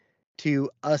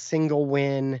to a single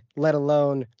win, let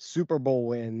alone Super Bowl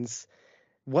wins,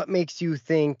 what makes you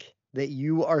think that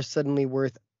you are suddenly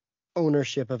worth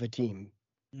ownership of a team?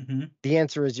 The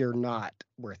answer is you're not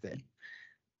worth it.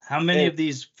 How many of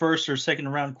these first or second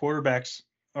round quarterbacks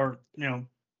or,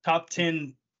 top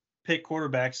 10 pick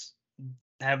quarterbacks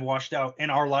have washed out in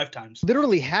our lifetimes?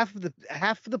 Literally half of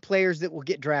the players that will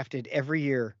get drafted every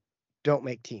year don't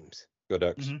make teams. Go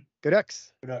Ducks. Go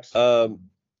Ducks. Go Ducks.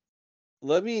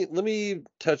 Let me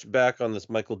touch back on this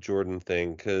Michael Jordan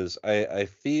thing because I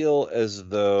feel as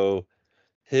though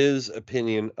his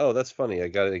opinion. Oh, that's funny. I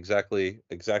got it exactly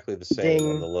the same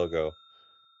on the logo.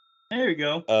 There you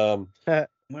go.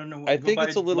 I think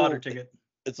it's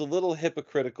a little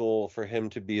hypocritical for him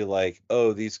to be like,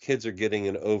 oh, these kids are getting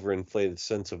an overinflated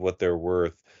sense of what they're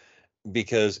worth.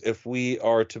 Because if we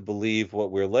are to believe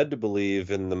what we're led to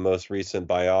believe in the most recent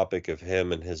biopic of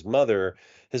him and his mother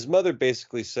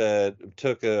basically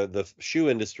took the shoe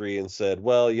industry and said,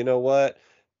 well, you know what?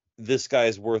 This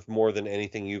guy's worth more than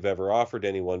anything you've ever offered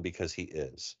anyone because he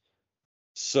is.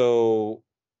 So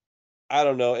I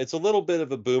don't know. It's a little bit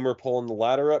of a boomer pulling the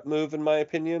ladder up move, in my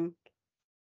opinion.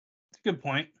 That's a good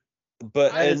point.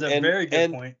 But That is a very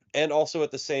good point. And also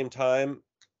at the same time,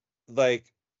 like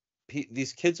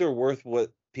these kids are worth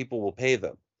what people will pay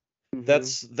them.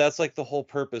 That's like the whole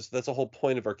purpose. That's the whole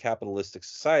point of our capitalistic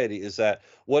society, is that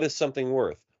what is something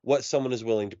worth? What someone is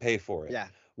willing to pay for it. Yeah.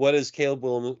 What is Caleb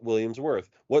Williams worth?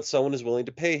 What someone is willing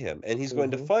to pay him. And he's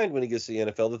going to find when he gets to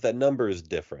the NFL that number is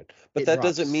different. But that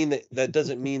doesn't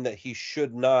mean that he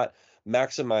should not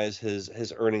maximize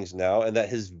his earnings now, and that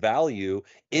his value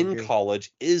in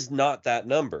college is not that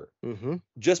number.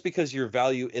 Just because your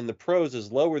value in the pros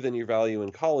is lower than your value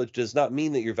in college does not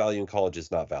mean that your value in college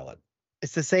is not valid.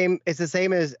 It's the same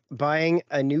as buying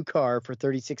a new car for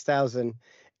 $36,000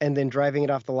 and then driving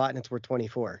it off the lot and it's worth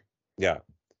 $24,000. Yeah.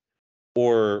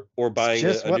 Or buying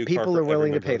just a what new people car for are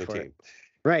willing to every member pay of the for team. it.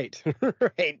 Right.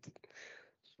 Right.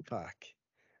 Fuck.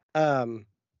 I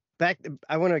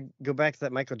want to go back to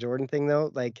that Michael Jordan thing though.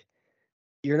 Like,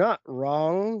 you're not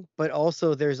wrong, but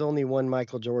also there's only one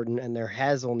Michael Jordan and there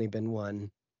has only been one.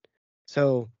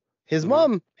 So his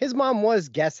mom was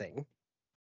guessing.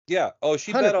 Yeah. Oh,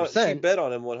 she 100%. bet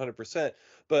on him 100%.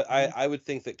 But I would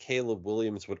think that Caleb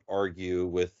Williams would argue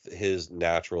with his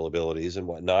natural abilities and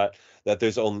whatnot that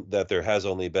there has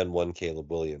only been one Caleb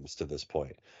Williams to this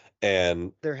point.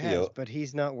 And there has, but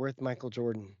he's not worth Michael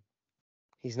Jordan.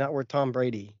 He's not worth Tom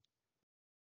Brady.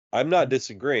 I'm not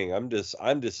disagreeing. I'm just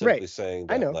simply saying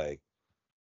that, I know. like,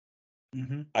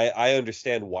 I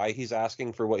understand why he's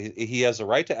asking for what he has a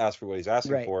right to ask for what he's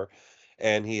asking for,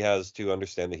 and he has to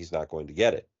understand that he's not going to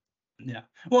get it. Yeah.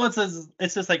 Well,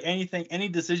 it's just like any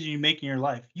decision you make in your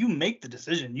life, you make the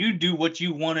decision. You do what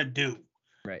you want to do.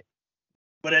 Right.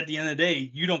 But at the end of the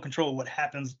day, you don't control what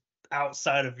happens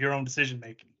outside of your own decision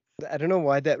making. I don't know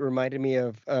why that reminded me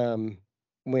of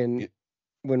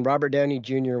when Robert Downey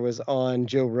Jr. was on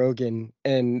Joe Rogan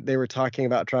and they were talking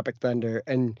about Tropic Thunder,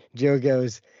 and Joe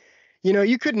goes,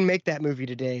 you couldn't make that movie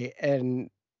today,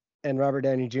 and Robert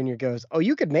Downey Jr. goes, oh,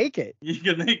 you could make it. You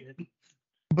could make it.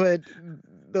 But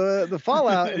the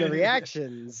fallout and the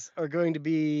reactions are going to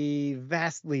be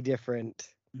vastly different,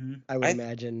 I would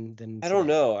imagine, than I don't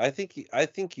know. I think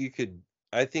you could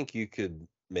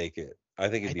make it. I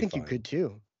think it'd be fine. You could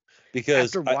too.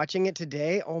 Because after watching it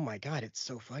today, oh my God, it's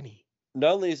so funny.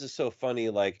 Not only is it so funny,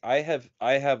 like I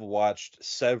have watched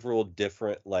several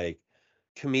different like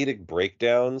comedic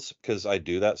breakdowns, because I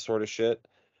do that sort of shit,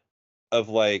 of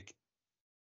like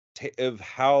of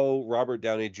how Robert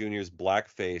Downey Jr.'s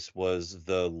blackface was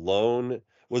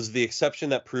the exception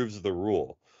that proves the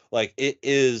rule. Like, it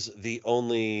is the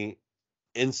only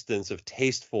instance of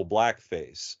tasteful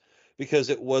blackface, because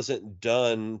it wasn't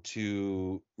done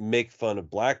to make fun of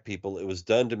black people. It was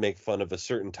done to make fun of a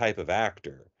certain type of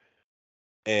actor.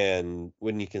 And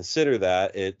when you consider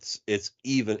that, it's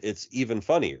even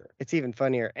funnier. It's even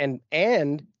funnier and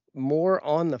more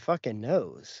on the fucking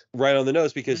nose. Right on the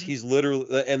nose, because he's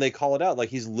literally, and they call it out, like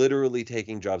he's literally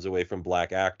taking jobs away from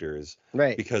black actors,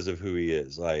 right, because of who he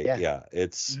is. Like,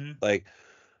 it's like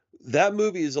that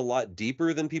movie is a lot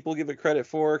deeper than people give it credit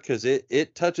for, because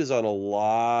it touches on a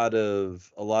lot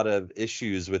of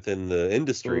issues within the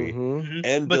industry.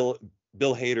 And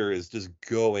Bill Hader is just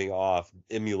going off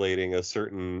emulating a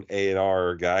certain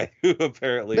A&R guy who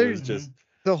apparently was just...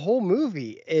 The whole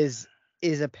movie is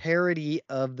a parody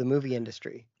of the movie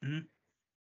industry.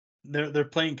 They're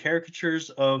playing caricatures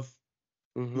of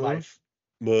life.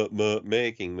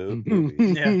 Making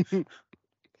movies. Yeah.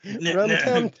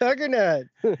 Rum-tum Tuggernut.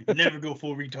 Never go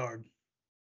full retard.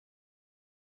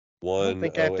 I don't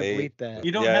think I have to bleep that.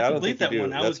 You don't have to bleep that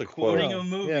one. I was quoting a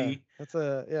movie.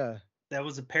 Yeah. That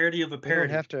was a parody of a parody. You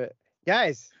don't have to.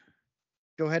 Guys,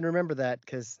 go ahead and remember that,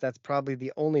 because that's probably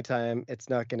the only time it's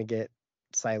not going to get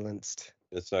silenced.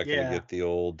 It's not going to get the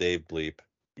old Dave bleep.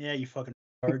 Yeah, you fucking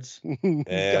cards. And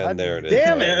there it is.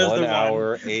 Damn it. 1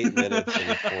 hour, 8 minutes,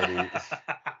 and 40.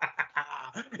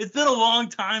 It's been a long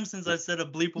time since I said a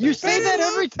bleepable. You say that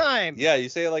every time. Yeah, you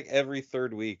say it like every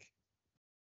third week.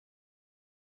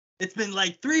 It's been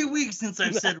like 3 weeks since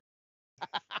I've said.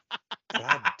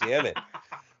 God damn it.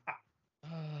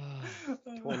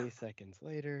 20 seconds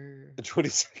later. 20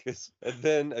 seconds. And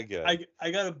then again.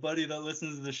 I got a buddy that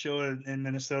listens to the show in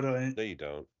Minnesota. And, no, you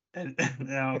don't.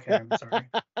 No, okay, I'm sorry.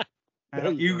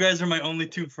 You guys are my only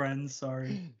two friends.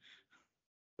 Sorry.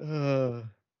 So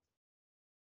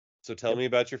tell me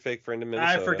about your fake friend in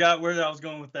Minnesota. I forgot where I was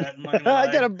going with that.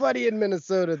 I got a buddy in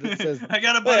Minnesota that says... I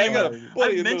got a buddy.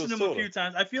 I've mentioned him a few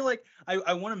times. I feel like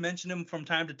I want to mention him from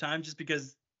time to time just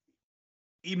because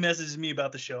he messages me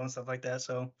about the show and stuff like that.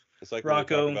 So it's like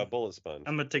Rocco, when we talk about Bullet Sponge.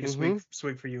 I'm going to take a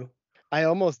swig for you. I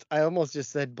almost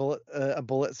just said a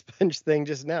bullet sponge thing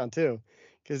just now too,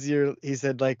 because he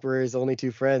said like we're his only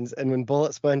two friends, and when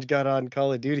Bullet Sponge got on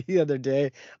Call of Duty the other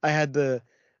day, I had the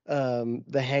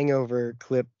Hangover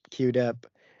clip queued up.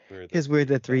 Because we're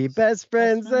the three best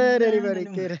friends that anybody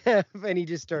could have, and he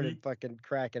just started fucking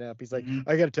cracking up. He's like,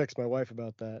 I gotta text my wife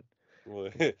about that. Well,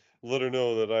 let her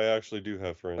know that I actually do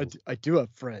have friends. I do have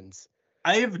friends.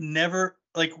 I have never,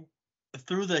 like,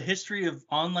 through the history of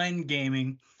online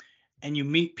gaming, and you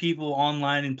meet people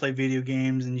online and play video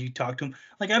games and you talk to them.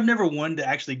 Like, I've never wanted to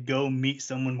actually go meet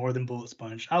someone more than Bullet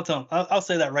Sponge. I'll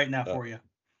say that right now for you.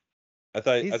 I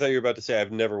thought you were about to say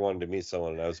I've never wanted to meet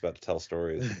someone, and I was about to tell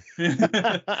stories.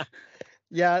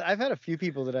 Yeah, I've had a few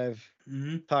people that I've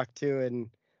talked to, and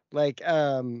like,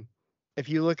 if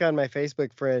you look on my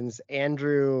Facebook friends,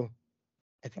 Andrew,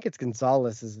 I think it's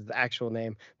Gonzalez is his actual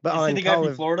name, but Is he the guy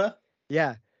from Florida?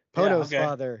 Yeah, Pono's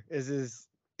father is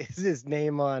his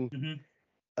name on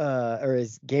or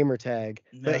his gamer tag,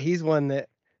 but he's one that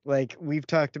like we've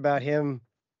talked about him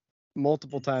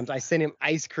multiple times. I sent him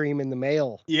ice cream in the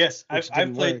mail. Yes, I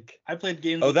played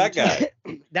games. Oh, that guy.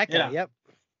 That guy. Yep.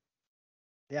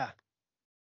 Yeah.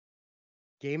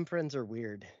 Game friends are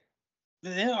weird.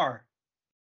 They are.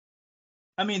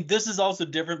 I mean, this is also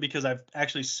different because I've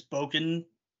actually spoken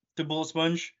to Bullet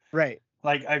Sponge. Right.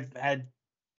 Like I've had.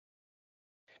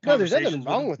 No, there's nothing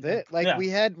wrong with it. Like we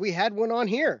had one on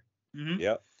here. Mm-hmm.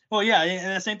 Yep. Well, yeah,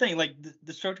 and the same thing. Like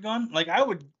the Stroktagon, like I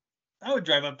would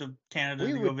drive up to Canada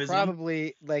to go visit probably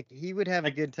him. Like he would have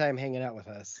a good time hanging out with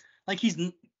us. Like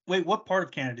wait, what part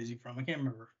of Canada is he from? I can't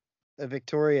remember.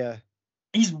 Victoria.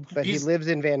 He lives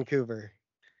in Vancouver.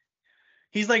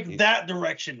 He's like that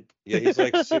direction. Yeah, he's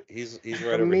like he's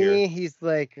right over here. He's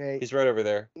like he's right over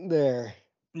there. There.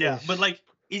 Yeah, but like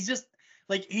he's just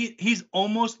like he's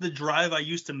almost the drive I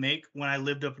used to make when I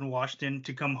lived up in Washington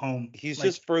to come home. He's like,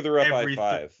 just further up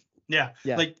I-5. Yeah.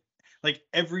 Like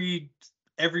every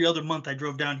other month I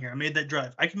drove down here. I made that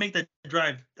drive. I can make that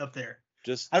drive up there.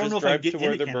 I don't know if I get to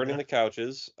where they're burning the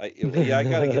couches. I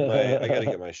gotta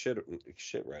get my shit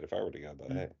right if I were to go.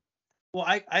 But hey. Well,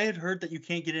 I had heard that you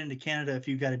can't get into Canada if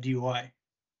you got a DUI.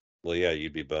 Well, yeah,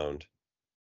 you'd be boned.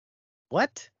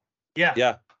 What? Yeah.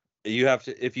 Yeah. You have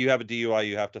to, if you have a DUI,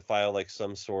 you have to file like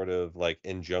some sort of like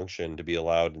injunction to be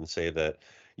allowed and say that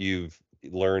you've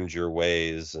learned your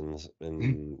ways and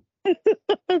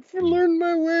I've learned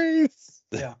my ways.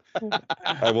 Yeah.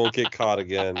 I won't get caught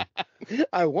again.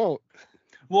 I won't.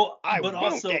 Well, but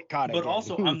also,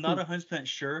 I'm not 100%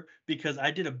 sure because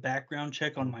I did a background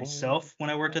check on myself when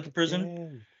I worked at the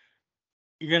prison.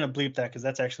 You're gonna bleep that because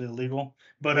that's actually illegal.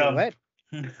 But what?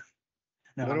 No,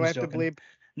 what do I have to bleep?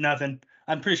 Nothing.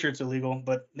 I'm pretty sure it's illegal,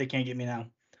 but they can't get me now.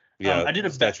 Yeah, I did a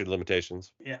statute of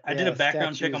limitations. Yeah, I did a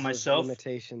background check on myself,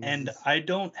 and I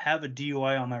don't have a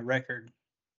DUI on my record.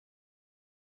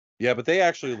 Yeah, but they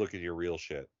actually look at your real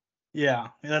shit. Yeah,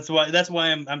 that's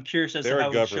why I'm curious as to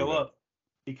how it would show up.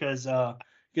 Because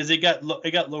it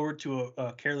got lowered to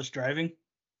a careless driving.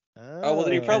 Oh well,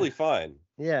 then you're probably fine.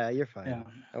 Yeah, you're fine. Yeah.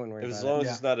 I wouldn't worry about it. As long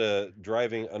as it's not a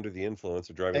driving under the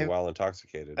influence or driving while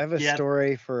intoxicated. I have a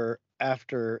story for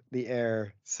after the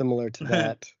air similar to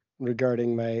that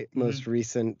regarding my most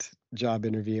recent job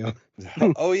interview.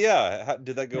 Oh yeah,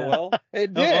 did that go well?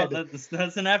 It did. Well,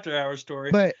 that's an after-hour story.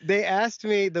 But they asked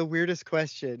me the weirdest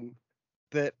question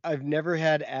that I've never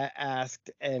had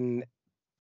asked, and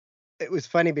it was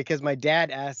funny because my dad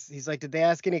asked, he's like, did they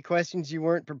ask any questions you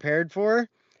weren't prepared for?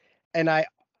 And I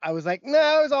was like,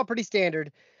 no, it was all pretty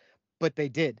standard. But they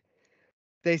did.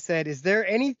 They said, is there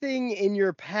anything in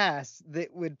your past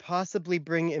that would possibly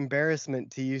bring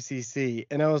embarrassment to UCC?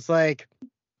 And I was like,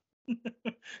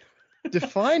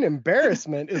 define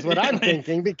embarrassment is what I'm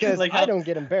thinking, because like I don't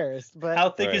get embarrassed. But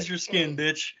how thick is your skin,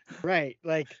 bitch? Right.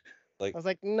 Like I was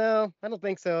like, no, I don't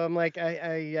think so. I'm like,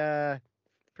 I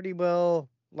pretty well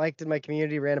liked in my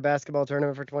community, ran a basketball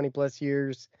tournament for 20 plus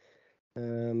years,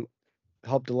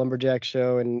 helped a lumberjack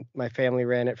show, and my family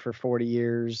ran it for 40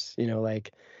 years. You know,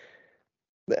 like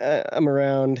I'm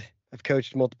around. I've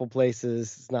coached multiple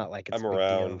places. It's not like it's I'm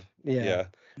around. Yeah.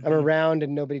 I'm around,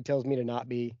 and nobody tells me to not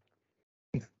be.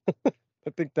 I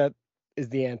think that is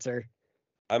the answer.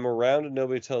 I'm around and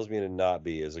nobody tells me to not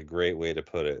be is a great way to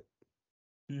put it.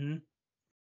 Mm-hmm.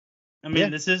 I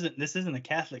mean, this isn't a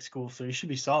Catholic school, so you should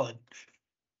be solid.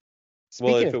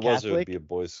 Speaking well, if of it Catholic, was, it would be a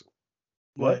boys.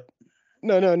 What?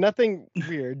 No, nothing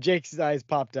weird. Jake's eyes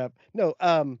popped up. No,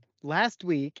 last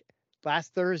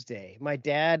Thursday, my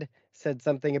dad said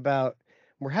something about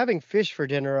we're having fish for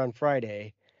dinner on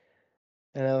Friday.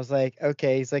 And I was like,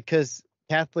 okay. He's like, because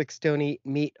Catholics don't eat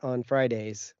meat on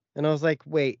Fridays. And I was like,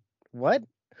 wait, what?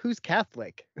 Who's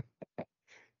Catholic?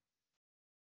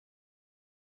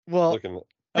 Well, looking.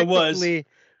 I was. technically,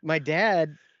 my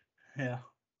dad Yeah.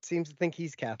 seems to think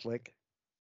he's Catholic,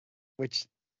 which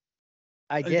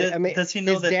I get. I mean, does he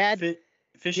know his that dad,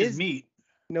 fish his- is meat?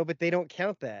 no, but they don't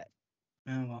count that.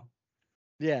 Oh, well.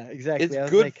 Yeah, exactly. It's I was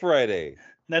Good like, Friday.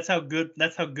 That's how good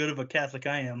of a Catholic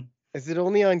I am. is it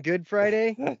only on Good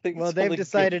Friday? I think Well, it's they've only Good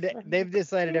decided Friday. they've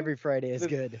decided every Friday is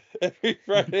good. Every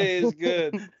Friday is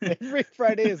good. Every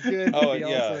Friday is good. Oh Would be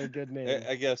yeah, also a good name.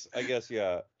 I guess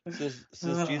yeah.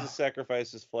 Since Jesus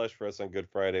sacrificed his flesh for us on Good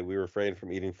Friday, we refrain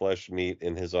from eating flesh meat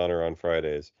in his honor on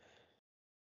Fridays.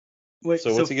 Wait,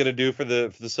 So what's he gonna do for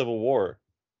the Civil War?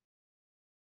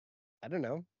 I don't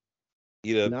know.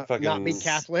 Eat a Not fucking be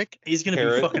Catholic. He's gonna be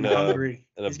carrot fucking and a- hungry.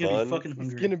 and a He's gonna bun? be fucking He's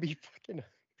hungry. gonna be fucking.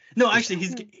 No, actually,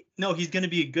 he's gonna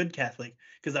be a good Catholic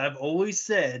because I've always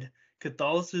said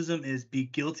Catholicism is be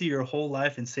guilty your whole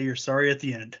life and say you're sorry at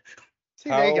the end. See,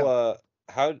 there you go.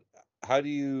 How do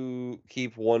you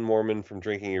keep one Mormon from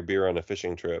drinking your beer on a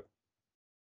fishing trip?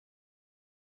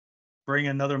 Bring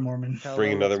another Mormon. Tell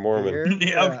Bring them another it's Mormon. beer.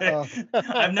 Yeah, okay. oh.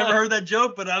 I've never heard that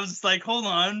joke, but I was just like, hold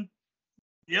on.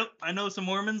 Yep, I know some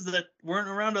Mormons that weren't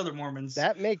around other Mormons.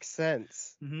 That makes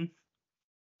sense. hmm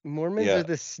Mormons Yeah. are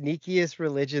the sneakiest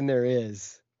religion there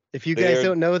is. If you They're- guys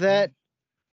don't know that,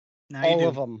 Now you all do.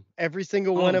 of them, every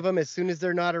single one Oh. of them, as soon as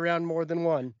they're not around more than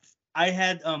one. I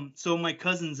had so my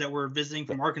cousins that were visiting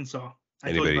from Arkansas.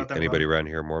 I told you about that. Anybody around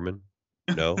here Mormon?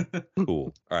 No?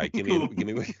 Cool. All right, give Cool.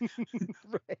 me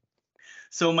Right.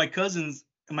 So my cousin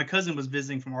was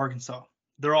visiting from Arkansas.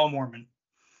 They're all Mormon.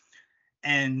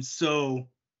 And so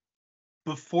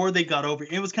before they got over,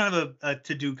 it was kind of a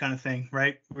to-do kind of thing,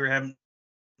 right?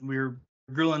 We were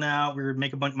grilling out,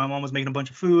 my mom was making a bunch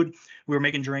of food, we were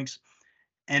making drinks,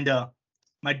 and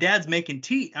my dad's making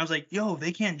tea. I was like, yo,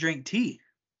 they can't drink tea.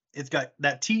 It's got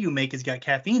that tea you make has got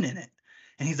caffeine in it.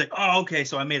 And he's like, oh, okay.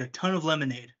 So I made a ton of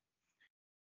lemonade.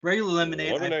 Regular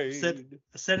lemonade. I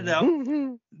set it out.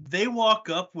 They walk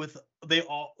up with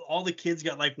all the kids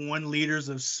got like 1 liters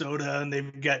of soda and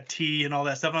they've got tea and all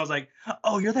that stuff. And I was like,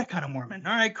 oh, you're that kind of Mormon.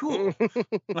 All right, cool.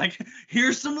 Like,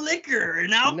 here's some liquor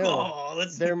and alcohol.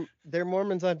 They're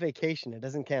Mormons on vacation. It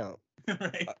doesn't count.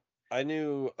 Right. I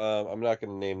knew I'm not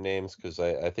going to name names because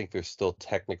I think they're still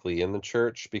technically in the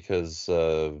church because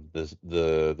the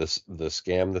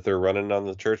scam that they're running on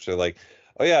the church. They're like,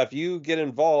 oh yeah, if you get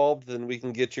involved, then we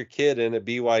can get your kid in at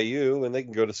BYU and they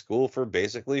can go to school for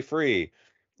basically free.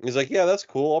 He's like, yeah, that's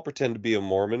cool. I'll pretend to be a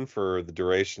Mormon for the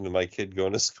duration of my kid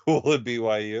going to school at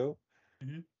BYU.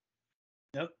 Mm-hmm.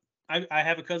 Yep. I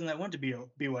have a cousin that went to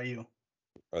BYU.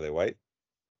 Are they white?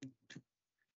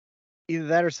 Either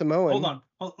that or Samoan. Hold on.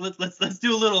 Let's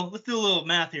do a little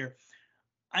math here.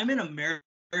 I'm in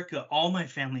America. All my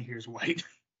family here is white.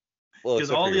 Well,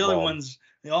 Because all the other ones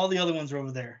are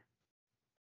over there.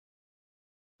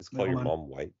 Let's call your mom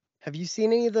white. Have you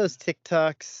seen any of those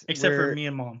TikToks? Except for me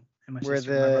and mom and my where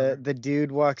sister and my brother. the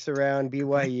dude walks around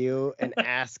BYU and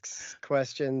asks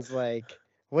questions like,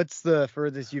 "What's the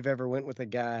furthest you've ever went with a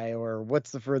guy?" or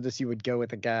 "What's the furthest you would go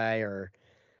with a guy?" or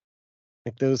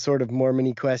like those sort of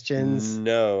Mormon-y questions.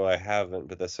 No, I haven't,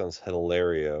 but that sounds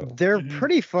hilarious. They're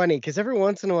pretty funny because every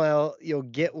once in a while you'll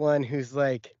get one who's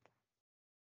like,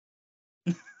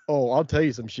 "Oh, I'll tell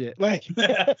you some shit." Like,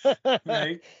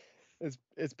 Right.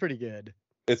 It's pretty good.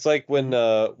 It's like when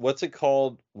what's it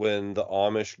called when the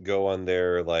Amish go on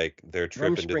their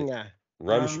trip into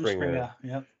Rumspringa.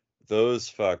 Yep. Those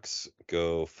fucks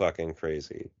go fucking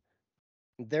crazy.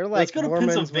 They're Let's like go to Mormons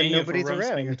when Pennsylvania nobody's for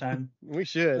Rumspringa around. time. We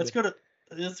should. Let's go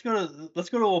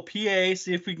to old PA,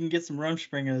 see if we can get some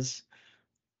Rumspringas.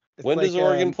 It's When does like,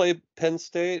 Oregon play Penn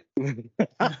State?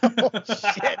 Oh,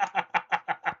 shit.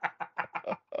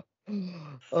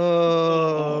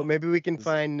 Oh, maybe we can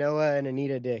find Noah and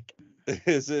Anita Dick.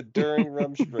 Is it during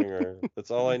Rumspringa?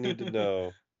 That's all I need to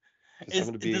know. 'Cause I'm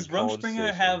gonna be Does in College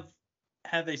Rumspringa Station.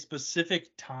 have a specific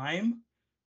time,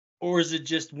 or is it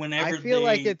just whenever feel they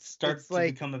like it's start to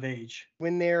like become of age?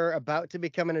 When they're about to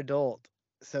become an adult.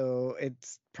 So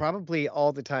it's probably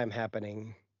all the time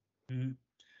happening. Mm-hmm.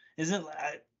 Isn't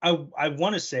I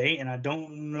want to say, and I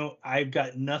don't know, I've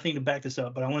got nothing to back this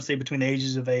up, but I want to say between the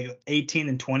ages of 18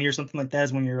 and 20 or something like that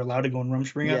is when you're allowed to go in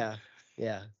Rumspringa.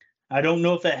 Yeah. I don't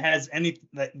know if that has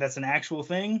that's an actual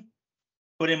thing,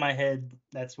 but in my head,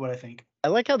 that's what I think. I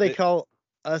like how they call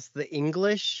us the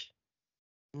English.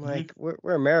 Like, we're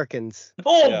Americans.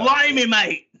 Oh, Yeah. blimey,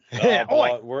 mate!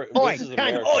 This is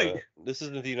America. Oi. This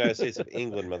isn't the United States of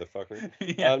England, motherfucker.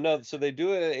 Yeah. No, so they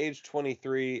do it at age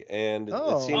 23, and it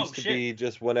Oh. seems Oh, to shit. be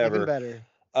just Even whenever. better.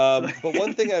 But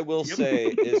one thing I will Yep. say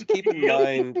is keep in Yep.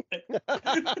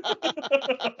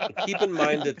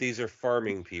 mind that these are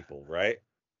farming people, right?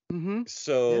 Mm-hmm.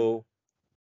 So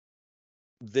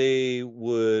they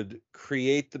would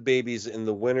create the babies in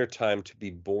the wintertime to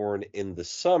be born in the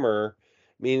summer,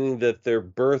 meaning that their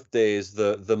birthdays,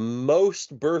 the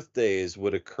most birthdays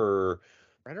would occur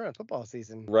Right around football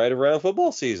season. right around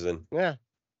football season. Yeah.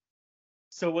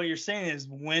 So what you're saying is,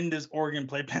 when does Oregon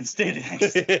play Penn State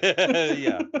next?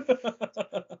 Yeah,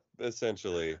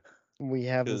 essentially. We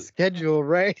have the schedule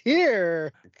right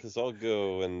here. Because I'll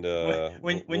go and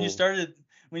when you started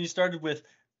with,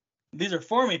 these are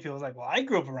farming people, it's like, well, I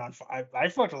grew up around, I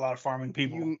fucked a lot of farming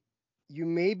people. You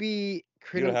may be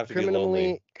You don't have to be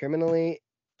lonely. criminally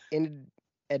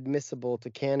inadmissible to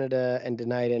Canada and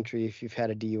denied entry if you've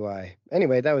had a DUI.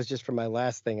 Anyway, that was just for my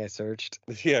last thing I searched.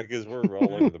 Yeah, because we're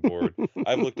all over the board.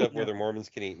 I've looked up whether Mormons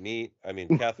can eat meat. I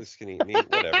mean, Catholics can eat meat.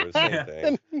 Whatever, same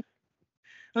thing.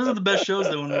 Those are the best shows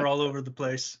though, when we're all over the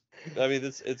place. I mean,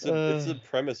 it's the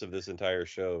premise of this entire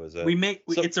show is that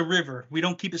it's a river. We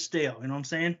don't keep it stale. You know what I'm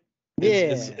saying?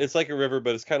 It's like a river,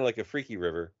 but it's kind of like a freaky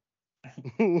river.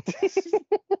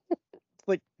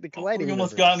 Like the colliding. You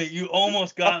almost got me. You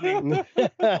almost got me.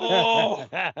 Oh,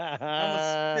 I'm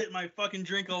gonna spit my fucking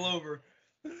drink all over.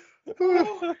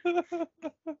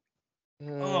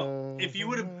 Oh, if you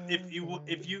would have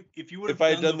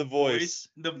done the voice,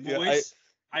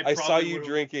 I saw you would've...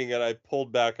 drinking and I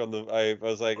pulled back on the. I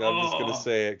was like, I'm just gonna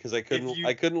say it because I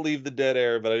couldn't leave the dead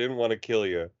air, but I didn't want to kill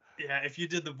you. Yeah, if you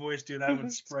did the voice, dude, I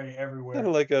would spray everywhere. Kind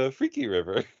of like a freaky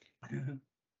river.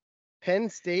 Penn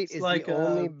State is like the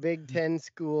only Big Ten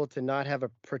school to not have a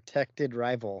protected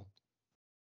rival.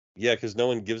 Yeah, because no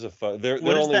one gives a fuck. Their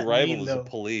only rival is the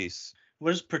police. What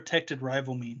does protected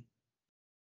rival mean?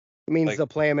 It means they'll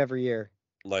play them every year.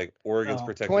 Like Oregon's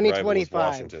protected rival is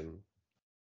Washington.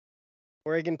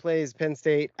 Oregon plays Penn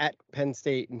State at Penn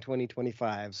State in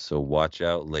 2025. So watch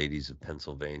out, ladies of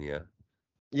Pennsylvania.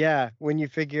 Yeah, when you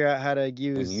figure out how to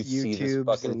use YouTube. See this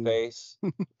fucking face?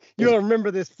 You'll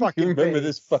remember this fucking remember face.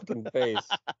 this fucking face.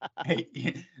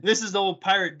 Hey, this is the old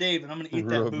Pirate Dave, and I'm gonna eat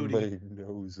that booty. My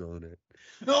nose on it.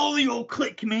 Oh, the old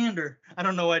Click Commander. I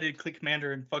don't know why I did Click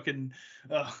Commander and fucking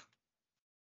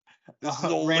this is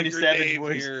old Randy Liquor Savage Dave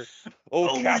voice. here.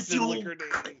 Oh, Captain Liquor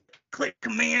Dave. Click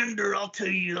Commander, I'll tell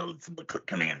you, it's the Click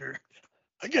Commander.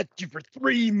 I got you for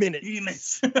 3 minutes. 3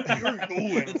 minutes. You're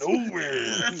going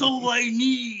nowhere. That's all I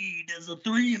need is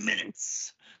 3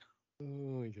 minutes. Oh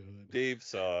my god. Dave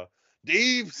Saw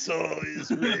is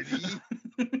ready.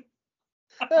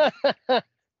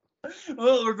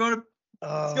 Well, we're going to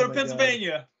let's go to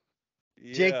Pennsylvania.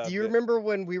 Jake, do you remember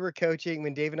when we were coaching,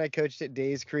 when Dave and I coached at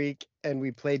Days Creek and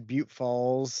we played Butte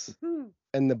Falls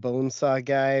and the Bonesaw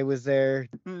guy was there?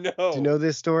 No. Do you know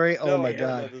this story? No, oh my I don't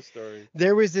god. know this story.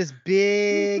 There was this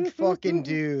big fucking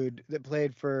dude that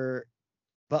played for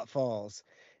Butte Falls.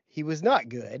 He was not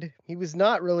good. He was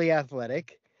not really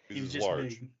athletic. He was just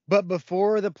large. big. But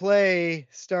before the play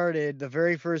started, the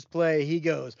very first play, he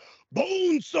goes,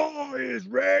 "Bonesaw is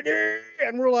ready."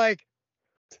 And we're like,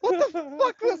 what the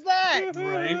fuck was that?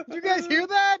 Right. Did you guys hear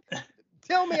that?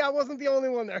 Tell me I wasn't the only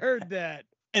one that heard that.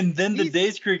 And then the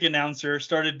Days Creek announcer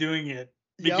started doing it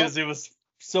because it was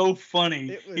so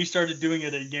funny. He started doing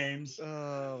it at games.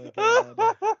 Oh my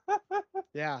god.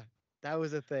 Yeah, that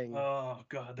was a thing. Oh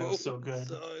god, that was so good.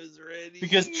 Is ready.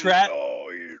 Because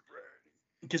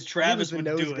Travis would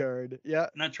do guard. it. Yeah.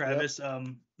 Not Travis.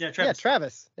 Yep. Travis. Yeah,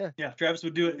 Travis. Yeah. Yeah, Travis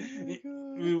would do it.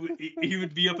 He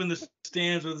would be up in the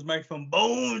stands with his microphone,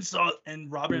 Bonesaw,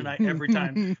 and Robin and I every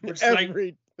time. We're just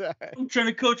every time. I'm trying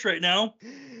to coach right now.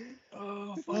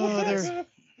 Oh, fuck.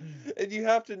 And you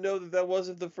have to know that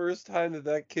wasn't the first time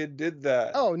that kid did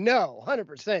that. Oh no,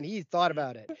 100%. He thought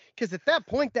about it because at that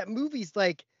point, that movie's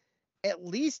like at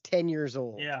least 10 years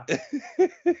old. Yeah.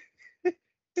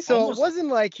 So it wasn't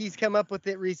like he's come up with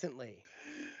it recently.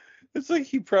 It's like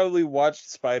he probably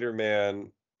watched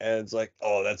Spider-Man and it's like,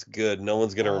 oh, that's good. No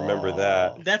one's gonna remember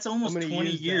that. That's almost 20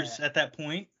 years at that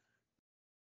point.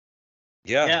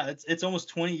 Yeah. Yeah, it's almost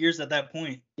 20 years at that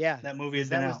point. Yeah. That movie has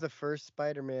been That out. was the first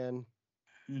Spider-Man.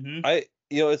 Mm-hmm.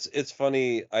 It's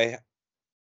funny.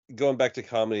 Going back to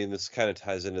comedy, and this kind of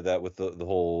ties into that with the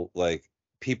whole like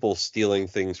people stealing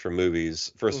things from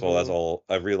movies. First of all, that's all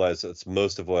I've realized. That's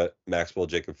most of what Maxwell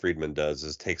Jacob Friedman does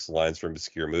is takes lines from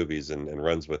obscure movies and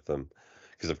runs with them.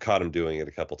 Because I've caught him doing it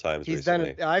a couple times. He's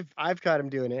recently. done it. I've caught him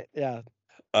doing it. Yeah.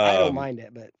 I don't mind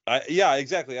it, but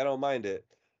exactly. I don't mind it,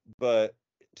 but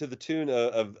to the tune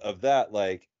of that,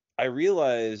 like I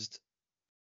realized,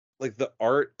 like the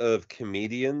art of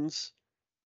comedians,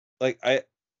 like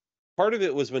part of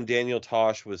it was when Daniel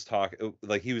Tosh was talking,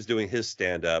 like he was doing his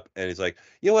stand up, and he's like,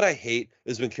 you know what I hate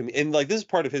is when and like this is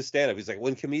part of his stand up. He's like,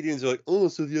 when comedians are like, oh,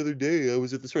 so the other day I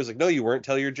was at the store. It's like, no, you weren't.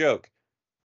 Tell your joke.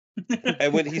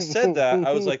 And when he said that,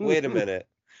 I was like, wait a minute.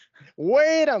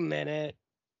 Wait a minute.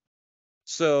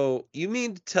 So you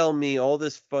mean to tell me all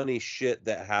this funny shit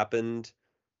that happened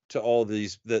to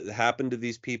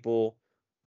these people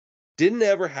didn't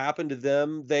ever happen to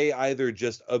them? They either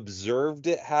just observed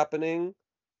it happening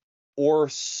or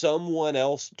someone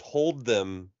else told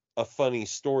them a funny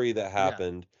story that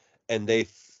happened and they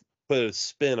put a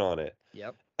spin on it.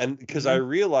 Yep. And because I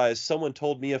realized someone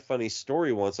told me a funny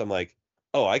story once, I'm like,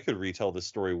 oh, I could retell this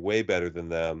story way better than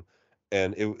them.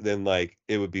 And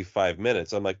it would be 5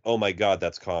 minutes. I'm like, oh my God,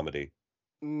 that's comedy.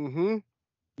 Mm-hmm.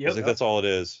 I was like, that's all it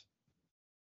is.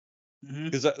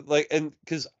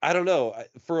 Because I don't know,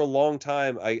 for a long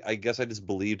time, I guess I just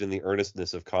believed in the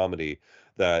earnestness of comedy,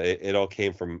 that it all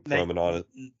came from an honest.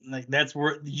 Like that's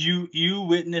where you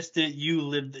witnessed it, you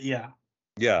lived it, yeah.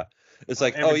 Yeah. It's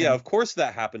like, everything. Oh yeah, of course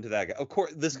that happened to that guy. Of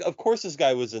course this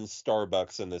guy was in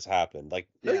Starbucks and this happened. Like,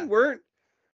 no, you weren't.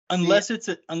 Unless it's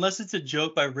a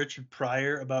joke by Richard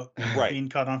Pryor about being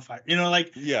caught on fire. You know,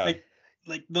 like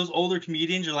those older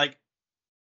comedians are like,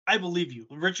 I believe you.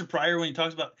 Richard Pryor, when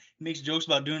he makes jokes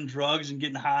about doing drugs and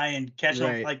getting high and catching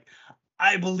on, like,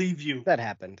 I believe you. That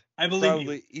happened. I believe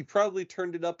you. He probably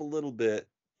turned it up a little bit.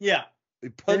 Yeah. He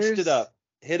punched it up.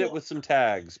 Hit it with some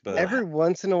tags, but every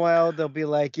once in a while they'll be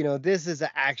like, this is an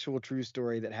actual true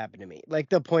story that happened to me. Like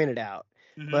they'll point it out.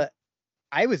 But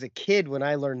I was a kid when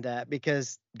I learned that,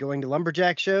 because going to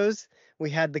lumberjack shows,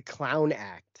 we had the clown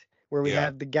act where we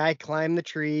have the guy climb the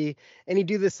tree and he'd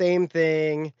do the same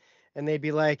thing, and they'd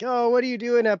be like, "Oh, what are you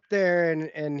doing up there?"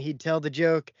 And he'd tell the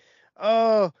joke,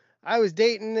 "Oh, I was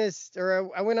dating this,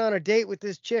 or I went on a date with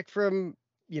this chick from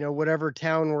whatever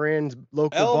town we're in,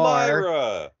 local bar.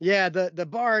 Elmira. Yeah, the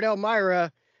bar at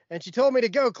Elmira, and she told me to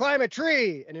go climb a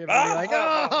tree." And everybody like,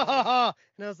 "Oh!"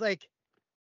 And I was like,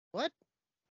 "What?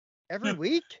 Every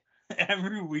week?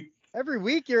 Every week? Every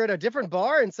week you're at a different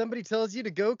bar and somebody tells you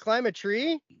to go climb a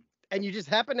tree, and you just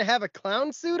happen to have a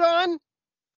clown suit on?"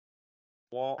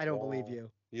 I don't believe you.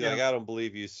 Yeah, like, I don't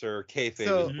believe you, sir.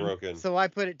 Kayfabe is broken. So I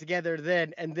put it together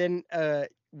then, and then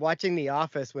watching The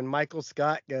Office when Michael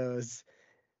Scott goes,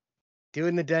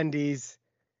 doing the Dundies,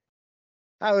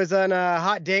 "I was on a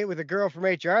hot date with a girl from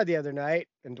HR the other night,"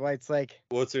 and Dwight's like,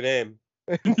 "What's her name?"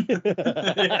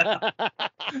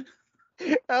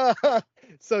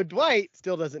 So Dwight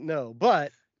still doesn't know,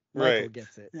 but Michael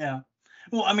gets it. Yeah.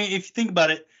 Well, I mean, if you think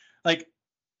about it, like,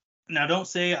 now don't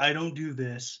say I don't do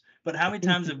this, but how many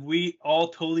times have we all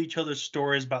told each other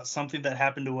stories about something that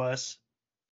happened to us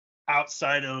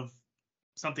outside of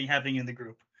something happening in the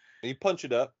group? And you punch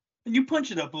it up. And you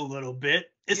punch it up a little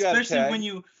bit, especially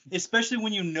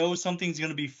when you know something's going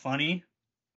to be funny,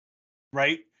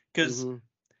 right? Because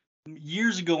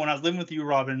years ago when I was living with you,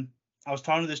 Robin, I was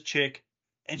talking to this chick,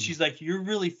 and she's like, "You're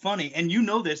really funny." And you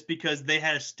know this because they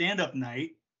had a stand-up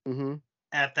night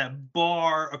at that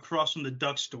bar across from the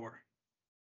duck store.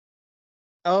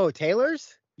 Oh,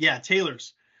 Taylor's? Yeah,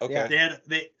 Taylor's. Okay.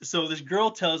 So this girl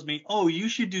tells me, "Oh, you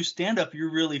should do stand-up.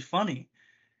 You're really funny."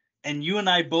 And you and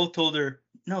I both told her,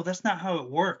 "No, that's not how it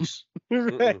works."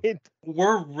 Right.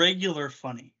 We're regular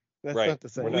funny. That's not the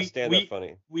same. We're not stand-up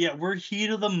funny. We're heat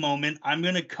of the moment. I'm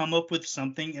gonna come up with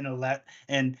something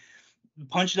and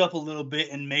punch it up a little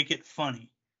bit and make it funny.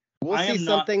 We'll see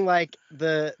something like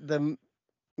the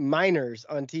miners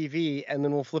on TV, and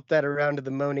then we'll flip that around to the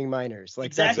moaning miners. Like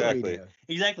exactly. That's what we do.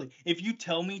 Exactly. If you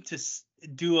tell me to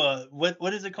do a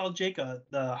what is it called, Jake?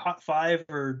 The hot five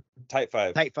or tight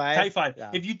five? Tight five. Tight five.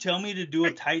 Yeah. If you tell me to do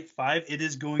a tight five, it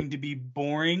is going to be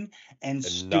boring and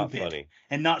stupid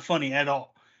and not funny at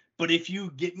all. But if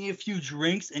you get me a few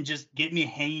drinks and just get me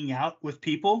hanging out with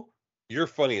people, you're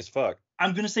funny as fuck.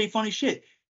 I'm gonna say funny shit.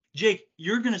 Jake,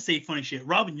 you're gonna say funny shit.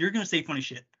 Robin, you're gonna say funny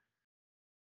shit.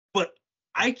 But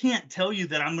I can't tell you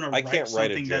that I'm gonna write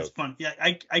something that's fun. Yeah,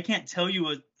 I can't tell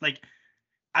you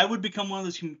I would become one of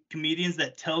those comedians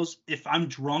that tells if I'm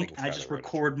drunk, I just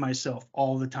record myself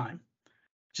all the time.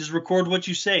 Just record what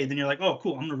you say. Then you're like, "Oh,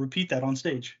 cool. I'm gonna repeat that on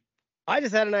stage." I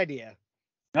just had an idea.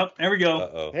 Oh, there we go.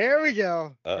 Uh-oh. There we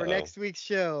go. For next week's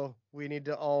show, we need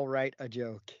to all write a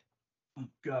joke. Oh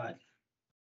God.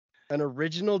 An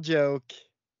original joke.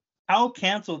 How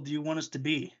canceled do you want us to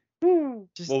be?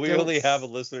 Well, we only have a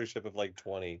listenership of like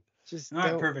 20. All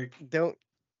right, perfect. Don't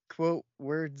quote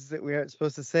words that we aren't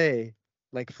supposed to say,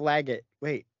 like flag it.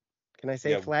 Wait, can I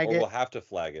say flag it? We'll have to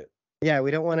flag it. Yeah,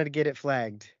 we don't want to get it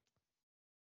flagged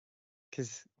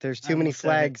because there's too many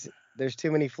flags. There's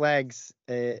too many flags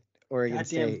at Oregon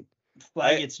State.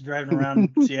 Flag it's driving around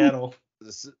Seattle.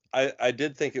 I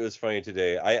did think it was funny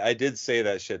today. I did say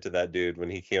that shit to that dude when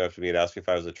he came up to me and asked me if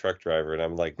I was a truck driver, and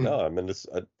I'm like, no, I'm in a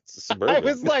Suburban. I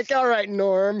was like, all right,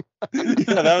 Norm. Yeah,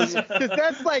 that was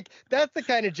because that's the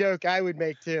kind of joke I would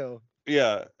make too.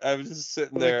 Yeah, I was just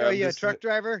sitting Like, there. oh, yeah, truck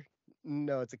driver?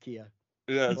 No, it's a Kia.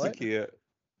 Yeah, it's a Kia.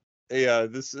 Yeah,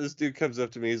 this dude comes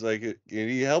up to me. He's like, "You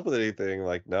need help with anything?" I'm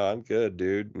like, no, I'm good,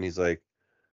 dude. And he's like,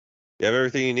 you have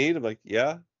everything you need? I'm like,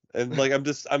 yeah. And like,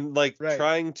 I'm like Right.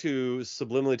 trying to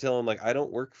subliminally tell him like, I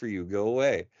don't work for you. Go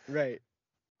away. Right.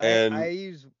 And I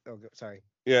use. Oh, sorry.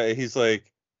 yeah, he's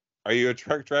like, are you a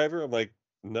truck driver? I'm like,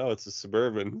 no, it's a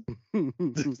Suburban. I'm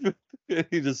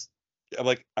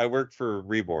like, I work for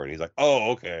Reborn. He's like,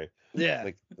 oh, okay. Yeah.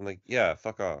 I'm like, yeah,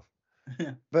 fuck off.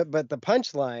 But the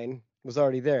punchline was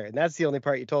already there, and that's the only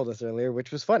part you told us earlier,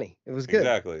 which was funny. It was good.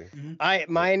 Exactly.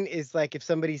 Mine is like if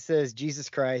somebody says Jesus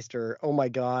Christ or oh my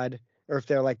God, or if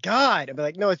they're like God, I'd be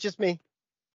like, no, it's just me.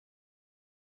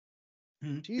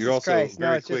 Jesus You're also Christ, no,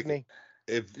 very it's quick. just me.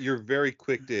 If you're very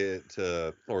quick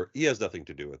to, or he has nothing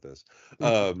to do with this.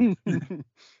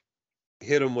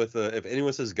 Hit him with if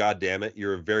anyone says God damn it,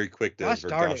 you're very quick to gosh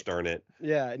darn it.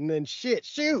 Yeah, and then shoot.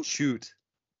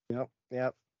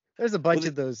 Yep. There's a bunch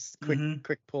of those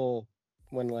quick pull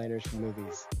one-liners from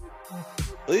movies.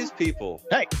 These people,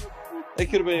 hey, they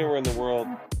could have been anywhere in the world.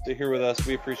 They're here with us.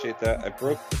 We appreciate that. I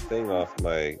broke the thing off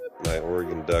my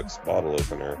Oregon Ducks bottle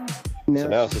opener. So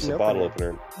now it's just a bottle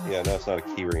opener. Yeah, now it's not a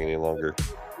key ring any longer.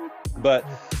 But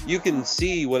you can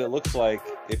see what it looks like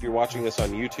if you're watching this on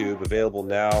YouTube. Available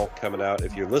now, coming out.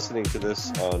 If you're listening to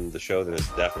this on the show, then it's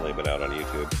definitely been out on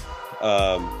YouTube.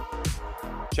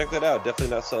 Check that out.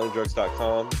 Definitely not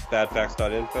sellingdrugs.com.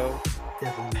 Badfacts.info.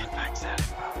 Definitely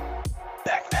badfacts.info.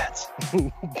 Backfats.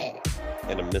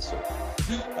 And a missile.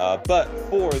 But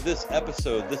for this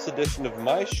episode, this edition of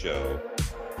my show,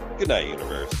 good night,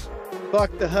 universe.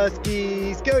 Fuck the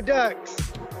Huskies. Go Ducks.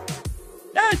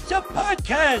 That's a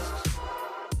podcast.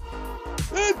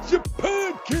 That's a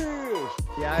podcast.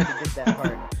 Yeah, I had to get that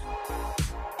part.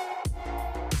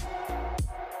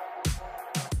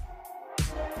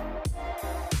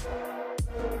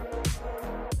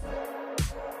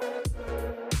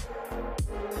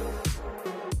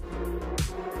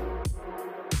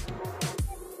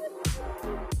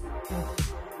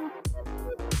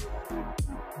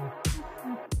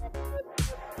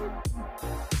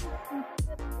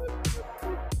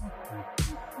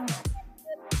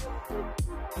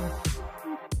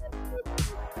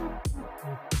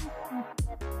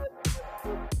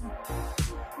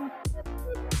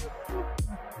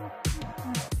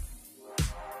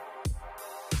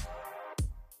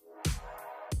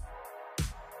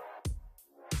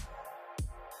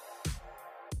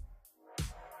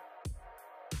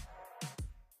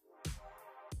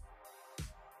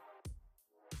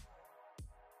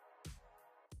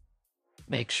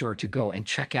 Make sure to go and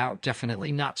check out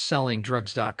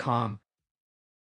definitelynotsellingdrugs.com.